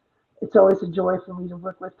 it's always a joy for me to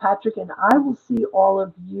work with Patrick, and I will see all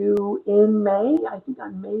of you in May. I think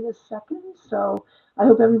on May the 2nd. So I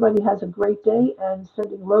hope everybody has a great day and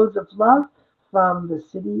sending loads of love from the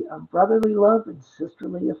city of brotherly love and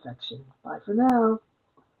sisterly affection. Bye for now.